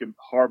you think of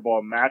Harbaugh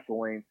and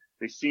McElwain,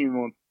 they seem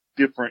on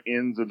different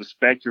ends of the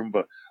spectrum,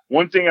 but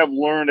one thing I've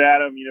learned,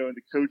 Adam, you know, in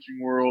the coaching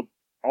world,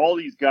 all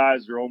these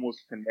guys are almost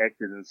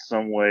connected in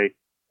some way.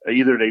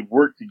 Either they've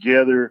worked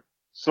together,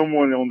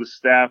 someone on the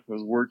staff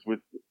has worked with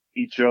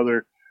each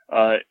other.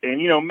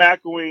 And, you know,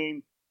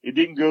 McElwain, it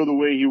didn't go the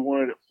way he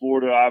wanted at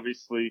Florida,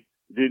 obviously.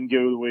 It didn't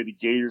go the way the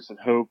Gators had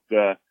hoped.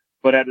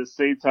 But at the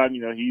same time,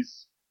 you know,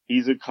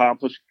 he's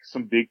accomplished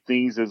some big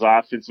things as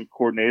offensive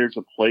coordinator, as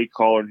a play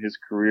caller in his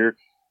career,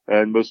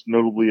 and most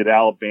notably at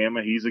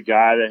Alabama. He's a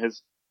guy that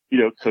has, you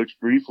know, coached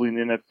briefly in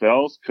the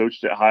NFL,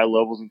 coached at high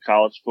levels in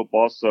college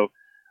football. So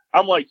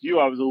I'm like you.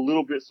 I was a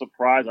little bit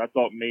surprised. I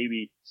thought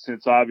maybe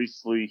since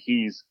obviously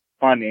he's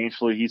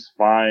financially, he's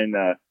fine.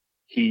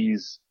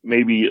 He's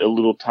maybe a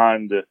little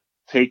time to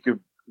take a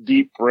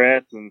deep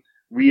breath and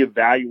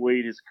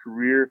reevaluate his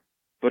career.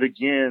 But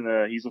again,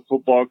 he's a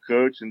football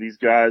coach, and these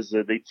guys,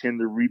 they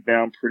tend to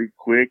rebound pretty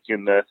quick.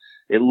 And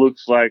it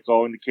looks like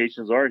all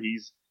indications are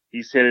he's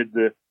headed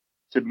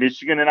to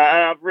Michigan. And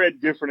I've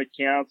read different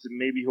accounts, and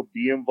maybe he'll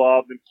be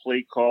involved in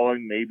play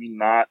calling, maybe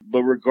not.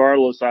 But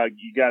regardless,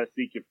 you got to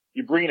think if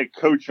you're bringing a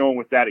coach on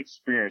with that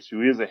experience,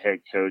 who is a head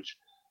coach,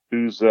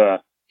 who's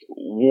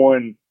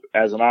won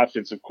as an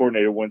offensive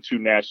coordinator, won 2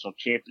 national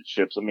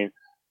championships. I mean,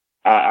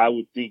 I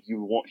would think you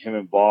want him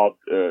involved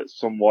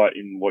somewhat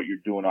in what you're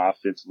doing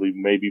offensively,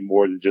 maybe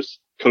more than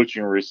just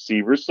coaching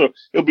receivers. So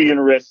it'll be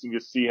interesting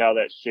to see how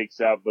that shakes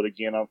out. But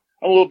again, I'm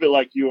a little bit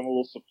like you. I'm a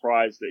little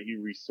surprised that he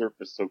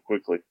resurfaced so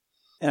quickly.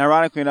 And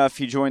ironically enough,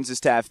 he joins the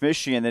staff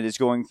Michigan that is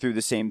going through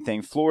the same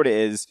thing Florida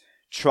is,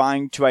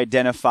 trying to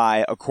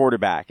identify a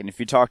quarterback. And if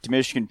you talk to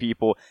Michigan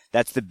people,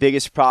 that's the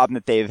biggest problem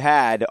that they've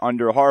had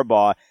under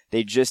Harbaugh.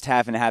 They just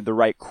haven't had the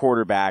right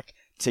quarterback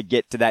to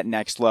get to that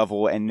next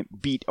level and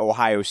beat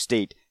Ohio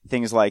State,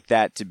 things like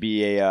that, to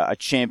be a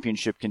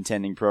championship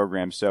contending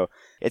program. So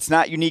it's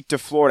not unique to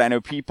Florida. I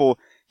know people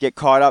get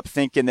caught up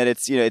thinking that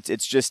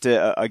it's just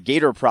a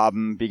Gator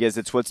problem because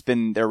it's what's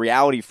been their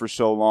reality for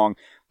so long.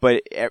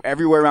 But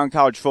everywhere around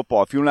college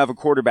football, if you don't have a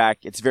quarterback,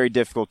 it's very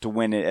difficult to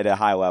win it at a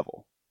high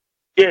level.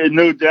 Yeah,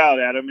 no doubt,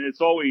 Adam. And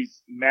it's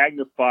always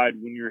magnified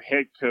when your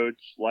head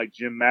coach, like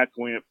Jim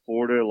McElwain at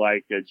Florida,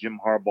 like Jim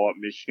Harbaugh at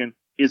Michigan,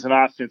 is an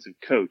offensive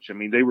coach. I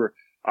mean, they were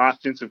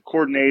offensive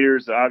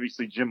coordinators.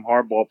 Obviously, Jim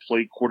Harbaugh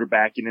played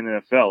quarterback in the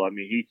NFL. I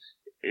mean, he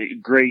a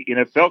great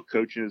NFL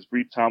coach in his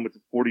brief time with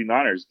the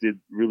 49ers, did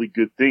really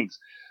good things.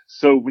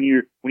 So when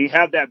you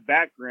have that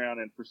background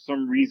and for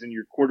some reason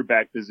your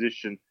quarterback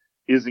position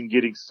isn't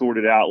getting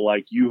sorted out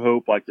like you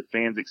hope, like the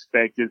fans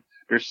expected,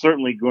 there's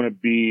certainly going to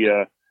be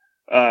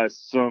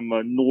some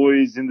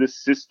noise in the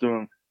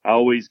system. I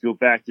always go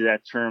back to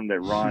that term that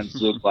Ron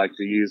Zook likes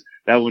to use.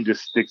 That one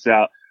just sticks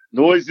out.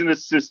 Noise in the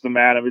system,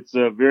 Adam. It's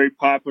very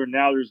popular.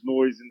 Now there's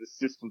noise in the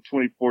system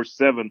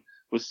 24/7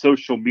 with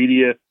social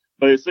media.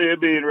 But it'd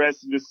be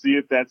interesting to see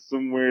if that's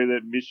somewhere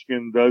that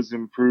Michigan does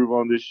improve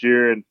on this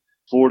year. And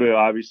Florida,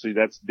 obviously,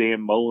 that's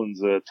Dan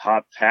Mullen's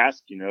top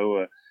task. You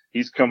know,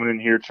 he's coming in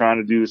here trying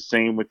to do the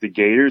same with the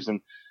Gators,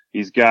 and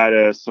he's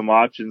got some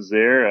options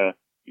there.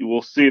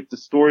 We'll see if the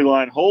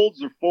storyline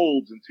holds or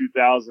folds in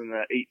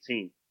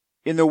 2018.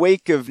 In the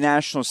wake of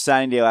National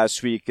Signing Day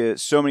last week,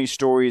 so many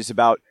stories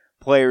about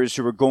players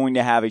who are going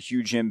to have a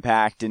huge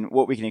impact and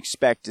what we can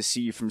expect to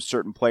see from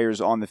certain players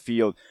on the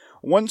field.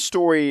 One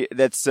story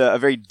that's a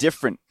very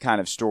different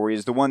kind of story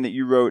is the one that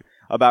you wrote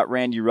about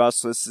Randy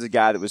Russell. This is a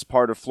guy that was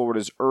part of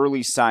Florida's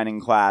early signing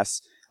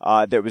class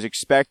that was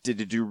expected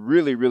to do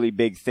really, really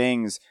big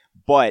things,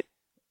 but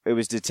it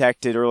was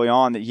detected early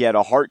on that he had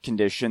a heart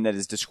condition that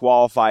has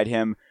disqualified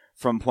him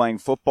from playing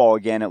football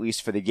again, at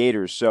least for the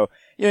Gators. So,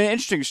 you know, an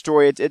interesting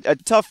story.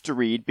 It's tough to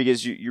read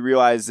because you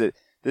realize that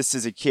this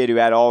is a kid who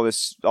had all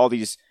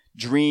these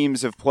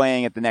dreams of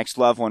playing at the next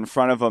level in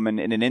front of him, and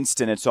in an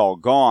instant it's all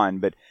gone.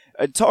 But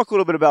talk a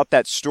little bit about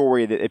that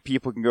story that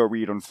people can go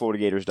read on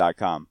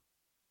FloridaGators.com.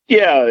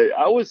 Yeah,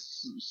 I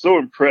was so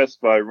impressed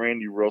by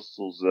Randy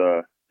Russell's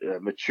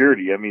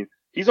maturity. I mean,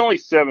 he's only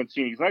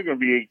 17. He's not going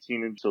to be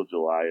 18 until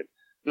July.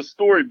 The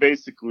story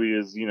basically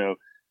is, you know,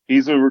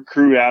 He's a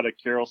recruit out of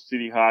Carroll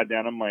City High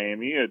down in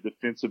Miami, a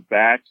defensive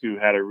back who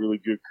had a really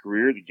good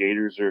career. The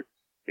Gators are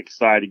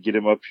excited to get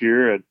him up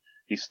here. And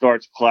he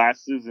starts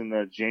classes in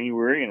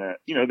January,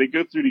 and they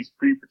go through these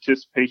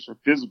pre-participation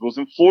physicals.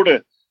 And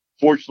Florida,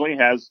 fortunately,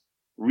 has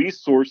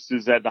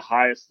resources at the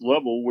highest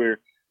level where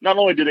not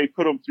only do they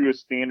put them through a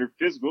standard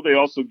physical, they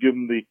also give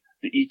them the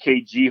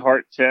EKG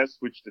heart test,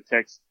 which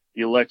detects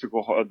the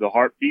the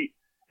heartbeat.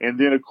 And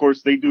then, of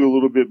course, they do a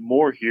little bit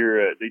more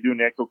here. They do an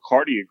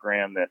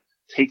echocardiogram that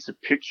takes a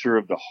picture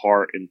of the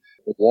heart and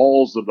the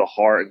walls of the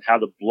heart and how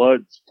the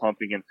blood's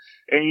pumping. And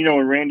in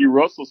Randy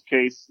Russell's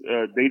case,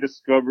 they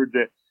discovered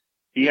that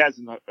he has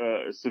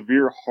a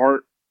severe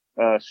heart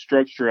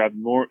structure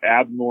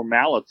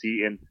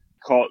abnormality, and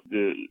caught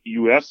the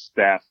U.S.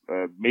 staff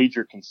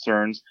major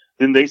concerns.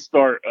 Then they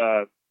start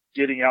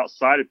getting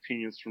outside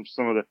opinions from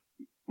some of the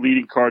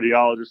leading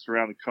cardiologists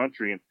around the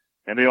country,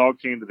 and they all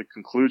came to the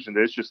conclusion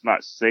that it's just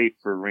not safe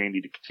for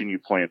Randy to continue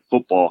playing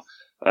football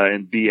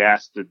and be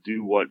asked to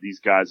do what these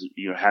guys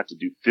have to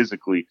do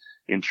physically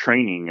in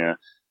training.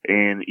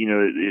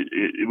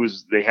 It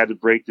was, they had to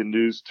break the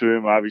news to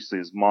him. Obviously,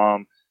 his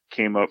mom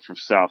came up from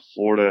South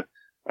Florida.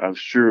 I'm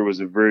sure it was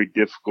a very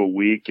difficult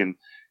week, and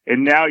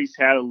now he's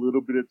had a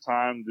little bit of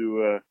time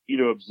to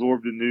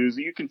absorb the news.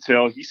 You can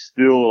tell he's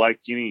still like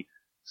any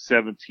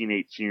 17,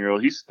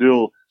 18-year-old. He's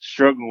still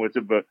struggling with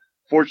it, but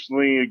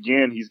fortunately,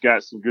 again, he's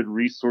got some good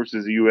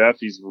resources at UF.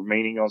 He's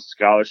remaining on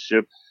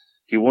scholarship.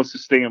 He wants to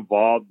stay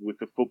involved with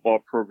the football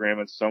program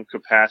in some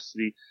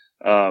capacity.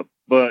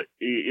 But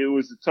it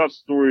was a tough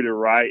story to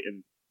write,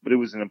 but it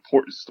was an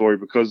important story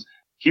because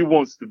he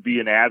wants to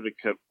be an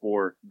advocate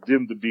for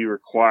them to be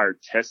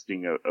required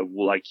testing of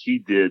like he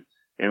did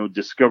and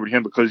discovered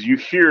him, because you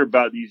hear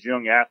about these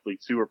young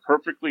athletes who are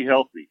perfectly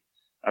healthy.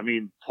 I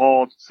mean,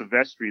 Paul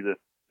Silvestri,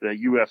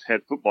 the UF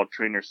head football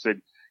trainer,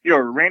 said,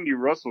 Randy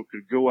Russell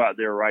could go out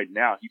there right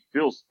now. He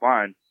feels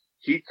fine.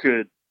 He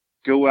could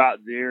go out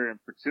there and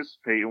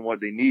participate in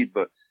what they need.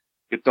 But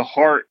if the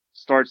heart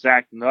starts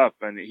acting up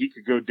and he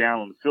could go down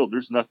on the field,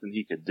 there's nothing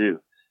he could do.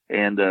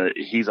 And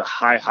he's a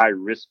high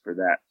risk for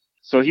that.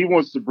 So he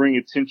wants to bring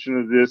attention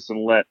to this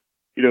and let,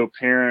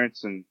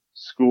 parents and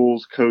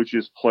schools,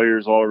 coaches,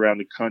 players all around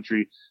the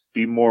country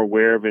be more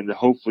aware of it, and to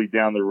hopefully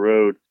down the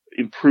road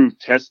improve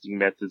testing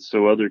methods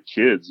so other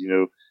kids,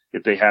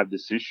 if they have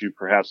this issue,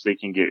 perhaps they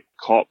can get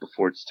caught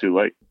before it's too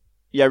late.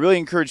 Yeah, I really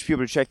encourage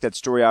people to check that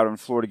story out on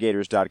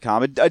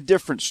FloridaGators.com. A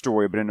different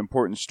story, but an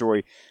important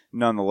story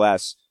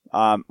nonetheless.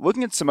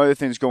 Looking at some other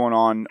things going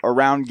on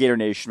around Gator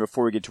Nation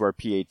before we get to our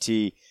PAT,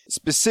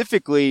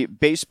 specifically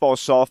baseball,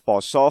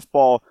 softball.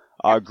 Softball,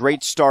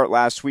 great start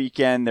last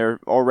weekend. They're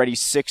already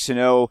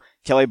 6-0.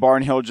 Kelly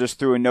Barnhill just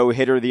threw a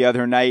no-hitter the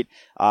other night.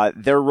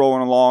 They're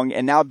rolling along.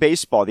 And now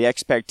baseball, the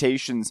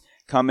expectations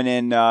coming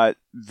in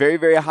very,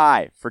 very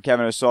high for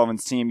Kevin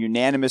O'Sullivan's team.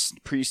 Unanimous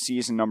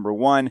preseason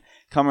 #1,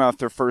 coming off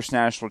their first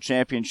national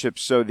championship.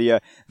 So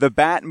the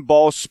bat and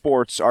ball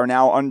sports are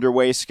now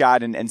underway,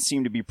 Scott, and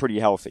seem to be pretty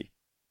healthy.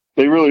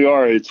 They really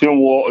are. Tim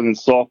Walton in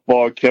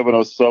softball, Kevin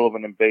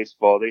O'Sullivan in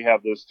baseball. They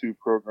have those two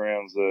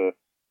programs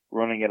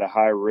running at a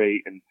high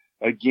rate. And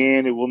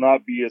again, it will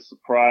not be a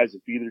surprise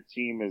if either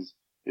team is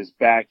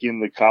back in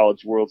the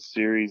College World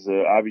Series.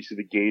 Obviously,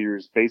 the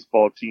Gators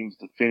baseball team's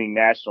defending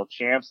national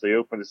champs. They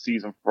open the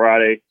season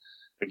Friday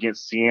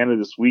against Siena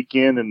this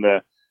weekend. And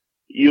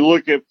you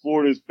look at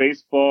Florida's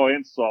baseball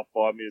and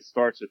softball. I mean, it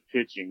starts with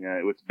pitching.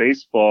 With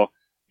baseball,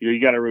 you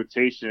got a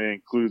rotation that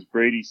includes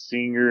Brady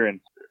Singer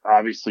and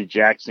obviously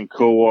Jackson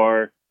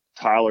Kowar,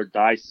 Tyler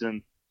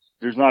Dyson.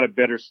 There's not a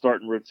better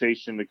starting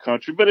rotation in the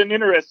country. But an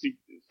interesting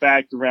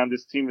fact around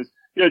this team is,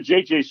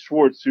 J.J.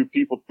 Schwartz, who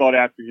people thought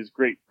after his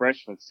great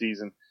freshman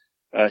season,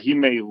 he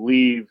may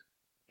leave.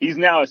 He's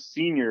now a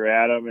senior,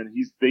 Adam, and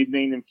they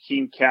named him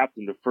team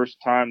captain, the first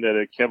time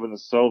that Kevin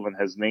O'Sullivan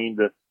has named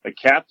a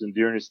captain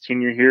during his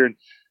tenure here.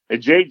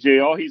 And J.J.,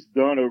 all he's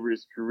done over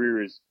his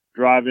career is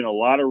drive in a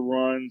lot of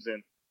runs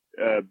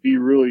and be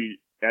really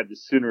at the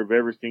center of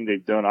everything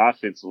they've done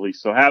offensively.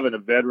 So having a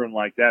veteran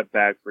like that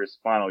back for his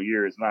final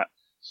year is not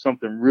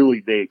something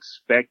really they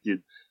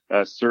expected,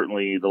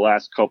 certainly the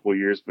last couple of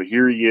years. But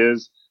here he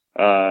is,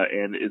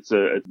 and it's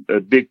a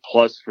big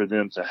plus for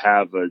them to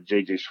have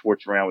J.J.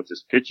 Schwartz around with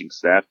this pitching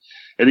staff.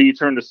 And then you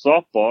turn to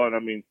softball, and I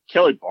mean,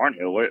 Kelly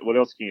Barnhill, what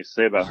else can you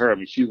say about her? I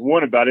mean, she's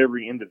won about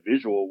every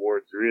individual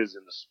award there is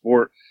in the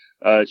sport.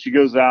 She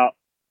goes out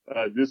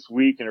this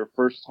week in her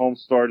first home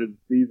start of the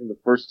season, the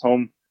first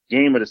home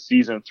game of the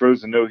season, and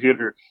throws a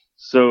no-hitter.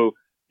 So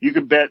you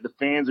can bet the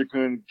fans are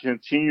going to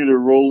continue to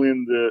roll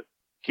in the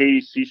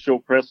Katie Cecil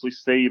Presley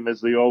Stadium as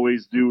they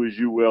always do, as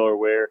you well are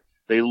aware.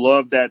 They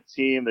love that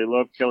team. They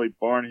love Kelly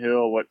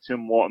Barnhill, what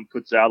Tim Walton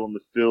puts out on the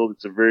field.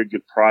 It's a very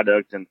good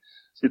product, and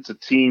it's a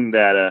team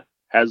that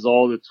has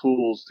all the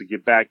tools to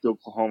get back to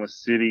Oklahoma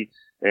City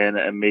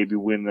and maybe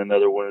win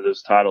another one of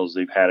those titles.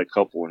 They've had a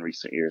couple in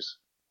recent years.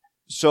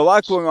 So a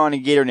lot going on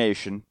in Gator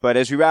Nation, but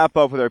as we wrap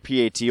up with our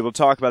PAT, we'll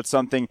talk about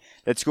something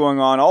that's going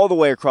on all the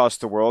way across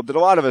the world that a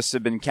lot of us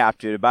have been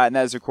captivated by, and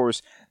that is, of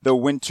course, the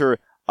Winter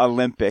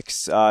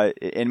Olympics.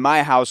 In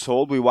my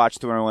household, we watch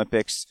the Winter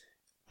Olympics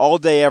all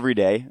day, every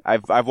day.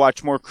 I've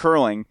watched more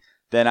curling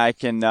than I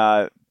can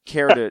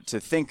care to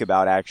think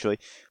about, actually.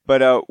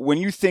 But when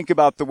you think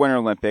about the Winter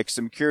Olympics,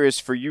 I'm curious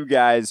for you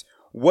guys,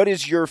 what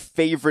is your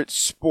favorite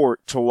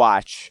sport to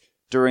watch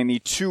during the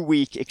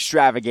 2-week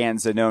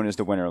extravaganza known as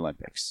the Winter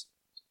Olympics?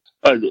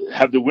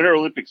 Have the Winter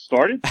Olympics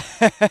started?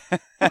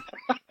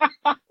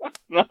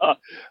 No,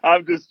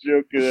 I'm just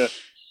joking.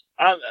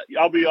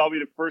 I'll be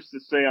the first to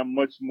say I'm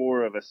much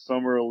more of a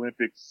Summer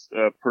Olympics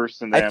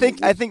person. I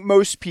think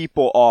most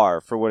people are,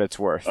 for what it's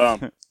worth.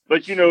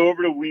 But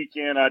over the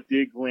weekend I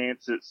did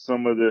glance at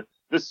some of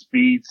the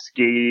speed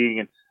skating,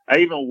 and I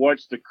even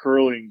watched the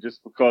curling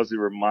just because it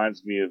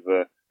reminds me of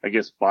I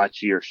guess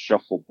bocce or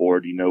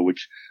shuffleboard.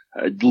 Which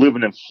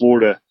living in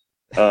Florida,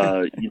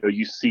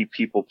 you see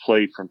people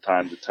play from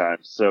time to time.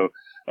 So,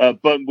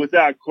 but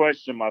without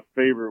question, my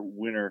favorite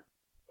Winter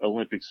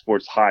Olympic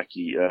sport's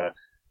hockey.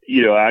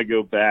 I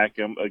go back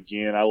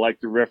again. I like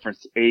to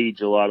reference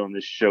age a lot on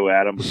this show,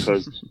 Adam,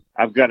 because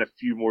I've got a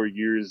few more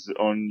years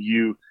on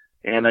you,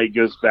 and it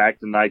goes back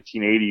to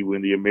 1980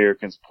 when the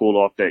Americans pulled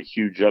off that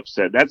huge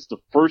upset. That's the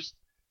first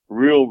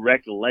real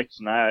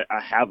recollection I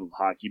have of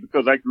hockey,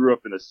 because I grew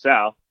up in the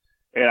South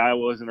and I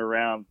wasn't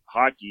around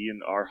hockey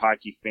and our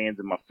hockey fans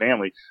in my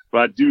family,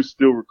 but I do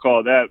still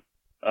recall that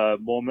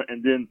moment.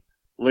 And then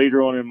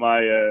later on in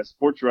my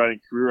sports writing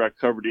career, I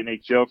covered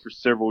NHL for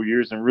several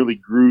years and really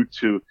grew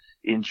to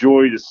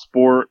enjoy the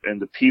sport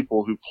and the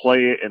people who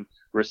play it and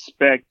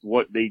respect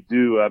what they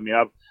do. I mean,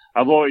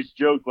 I've always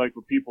joked, like,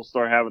 when people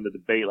start having the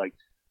debate, like,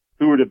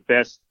 who are the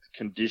best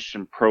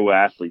conditioned pro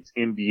athletes,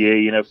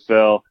 NBA,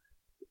 NFL,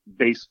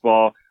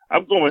 baseball,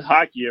 I'm going with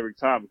hockey every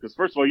time, because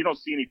first of all, you don't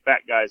see any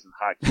fat guys in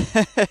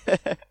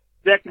hockey.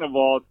 Second of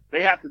all,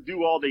 they have to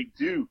do all they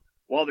do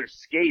while they're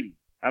skating.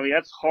 I mean,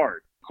 that's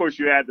hard. Of course,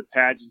 you add the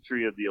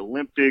pageantry of the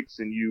Olympics,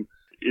 and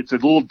it's a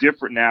little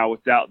different now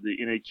without the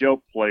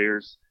NHL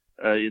players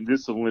in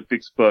this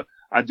Olympics, but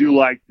I do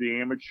like the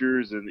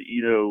amateurs, and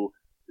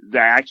the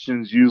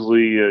action's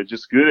usually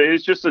just good.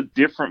 It's just a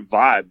different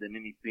vibe than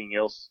anything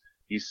else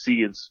you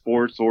see in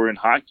sports or in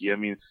hockey. I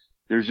mean,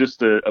 there's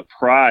just a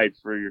pride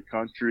for your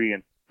country,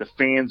 and the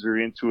fans are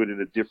into it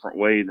in a different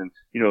way than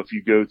if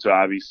you go to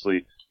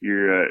obviously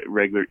your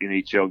regular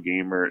NHL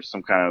game or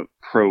some kind of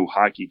pro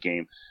hockey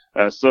game.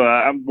 So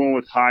I'm going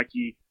with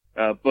hockey,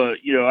 but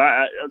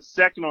I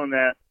second on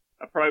that,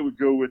 I probably would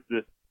go with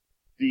the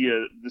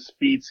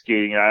speed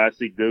skating. I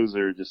think those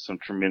are just some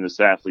tremendous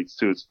athletes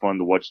too. It's fun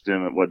to watch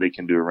them and what they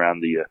can do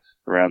around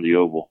the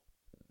oval.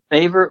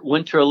 Favorite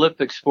Winter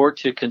Olympic sport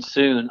to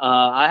consume?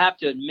 I have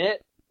to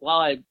admit, while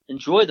I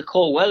enjoy the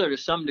cold weather to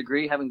some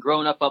degree, having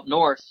grown up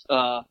north,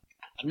 I've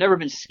never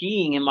been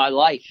skiing in my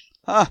life.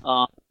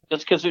 Huh.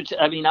 Just because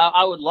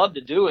I would love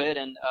to do it,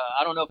 and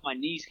I don't know if my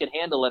knees can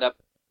handle it at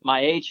my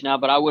age now,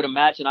 but I would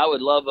imagine I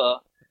would love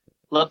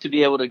to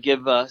be able to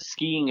give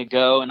skiing a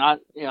go. And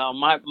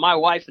my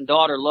wife and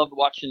daughter loved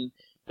watching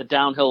the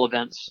downhill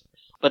events,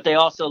 but they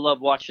also love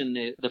watching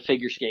the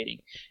figure skating.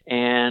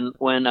 And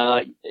when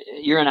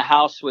you're in a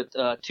house with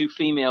two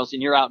females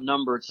and you're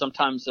outnumbered,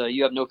 sometimes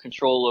you have no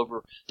control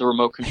over the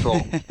remote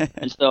control.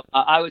 And so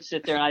I would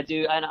sit there,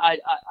 and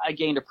I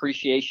gained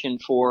appreciation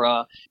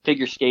for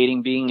figure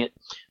skating, being it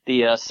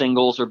the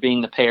singles or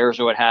being the pairs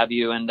or what have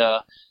you. And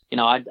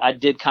I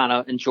did kind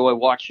of enjoy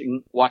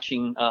watching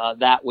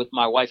that with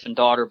my wife and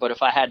daughter. But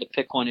if I had to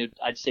pick one,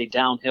 I'd say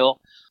downhill.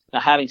 Now,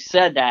 having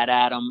said that,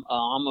 Adam,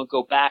 I'm going to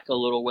go back a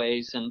little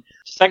ways. And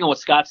second, what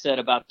Scott said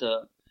about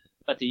the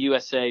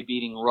USA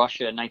beating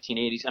Russia in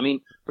 1980s. I mean,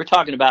 we're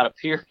talking about a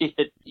period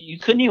you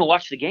couldn't even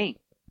watch the game.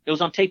 It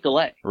was on tape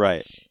delay.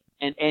 Right.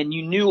 And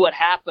you knew what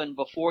happened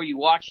before you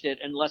watched it,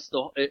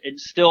 because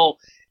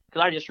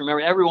I just remember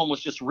everyone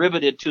was just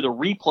riveted to the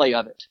replay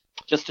of it,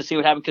 just to see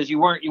what happened, because you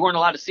weren't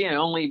allowed to see it.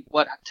 Only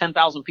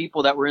 10,000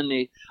 people that were in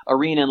the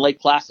arena in Lake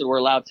Placid were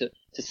allowed to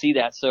see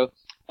that. So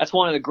that's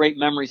one of the great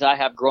memories I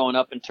have growing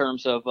up in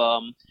terms of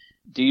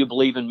do you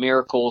believe in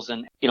miracles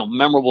and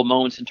memorable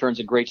moments in terms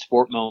of great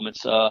sport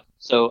moments.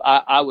 So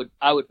I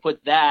would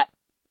put that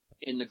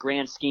in the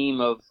grand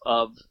scheme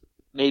of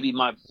maybe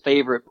my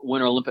favorite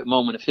Winter Olympic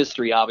moment of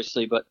history,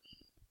 obviously, but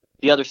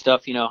the other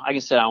stuff, I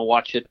can sit down and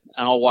watch it,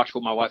 and I'll watch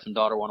what my wife and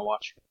daughter want to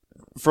watch.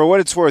 For what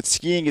it's worth,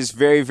 skiing is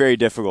very, very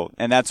difficult,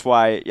 and that's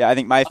why I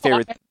think my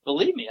favorite.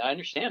 Believe me, I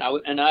understand.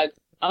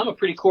 I'm a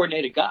pretty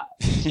coordinated guy,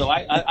 so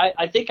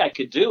I think I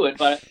could do it,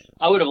 but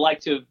I would have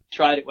liked to have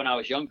tried it when I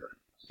was younger.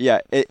 Yeah,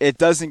 it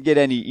doesn't get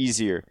any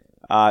easier.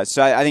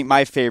 So I think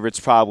my favorite's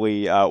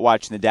probably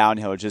watching the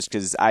downhill, just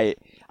because I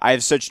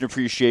have such an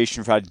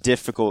appreciation for how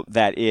difficult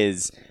that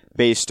is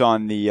based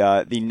on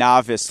the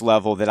novice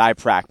level that I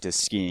practice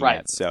skiing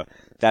at. So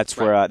that's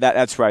where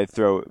that's where I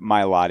throw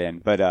my lot in.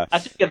 But I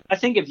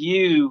think if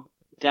you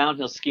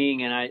downhill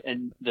skiing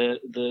and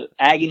the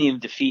agony of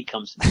defeat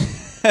comes.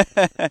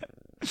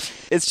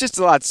 It's just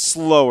a lot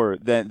slower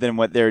than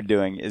what they're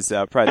doing is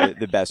probably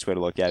the best way to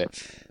look at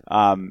it.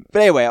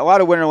 But anyway, a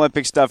lot of Winter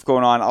Olympic stuff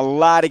going on. A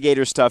lot of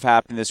Gator stuff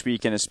happening this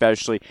weekend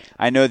especially.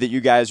 I know that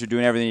you guys are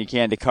doing everything you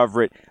can to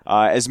cover it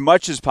as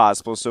much as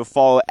possible. So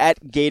follow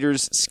at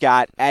Gators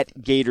Scott,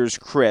 at Gators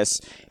Chris,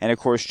 and of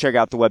course check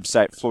out the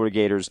website,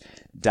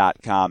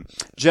 FloridaGators.com.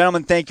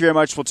 Gentlemen, thank you very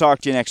much. We'll talk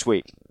to you next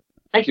week.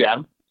 Thank you,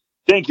 Adam.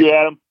 Thank you,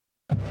 Adam.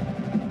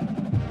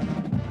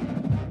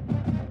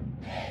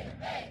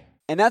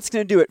 And that's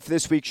going to do it for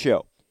this week's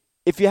show.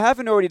 If you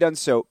haven't already done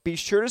so, be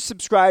sure to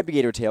subscribe to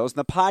Gator Tales in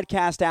the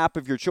podcast app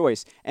of your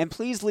choice, and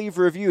please leave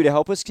a review to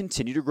help us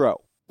continue to grow.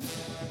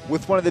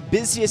 With one of the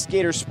busiest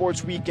Gator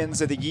sports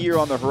weekends of the year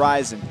on the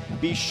horizon,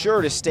 be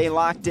sure to stay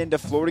locked into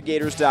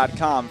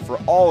FloridaGators.com for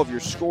all of your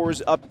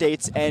scores,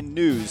 updates, and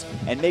news,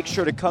 and make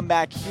sure to come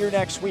back here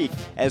next week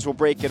as we'll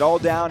break it all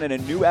down in a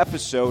new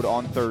episode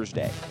on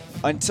Thursday.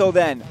 Until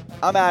then,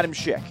 I'm Adam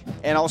Schick,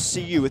 and I'll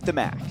see you at the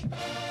MAC.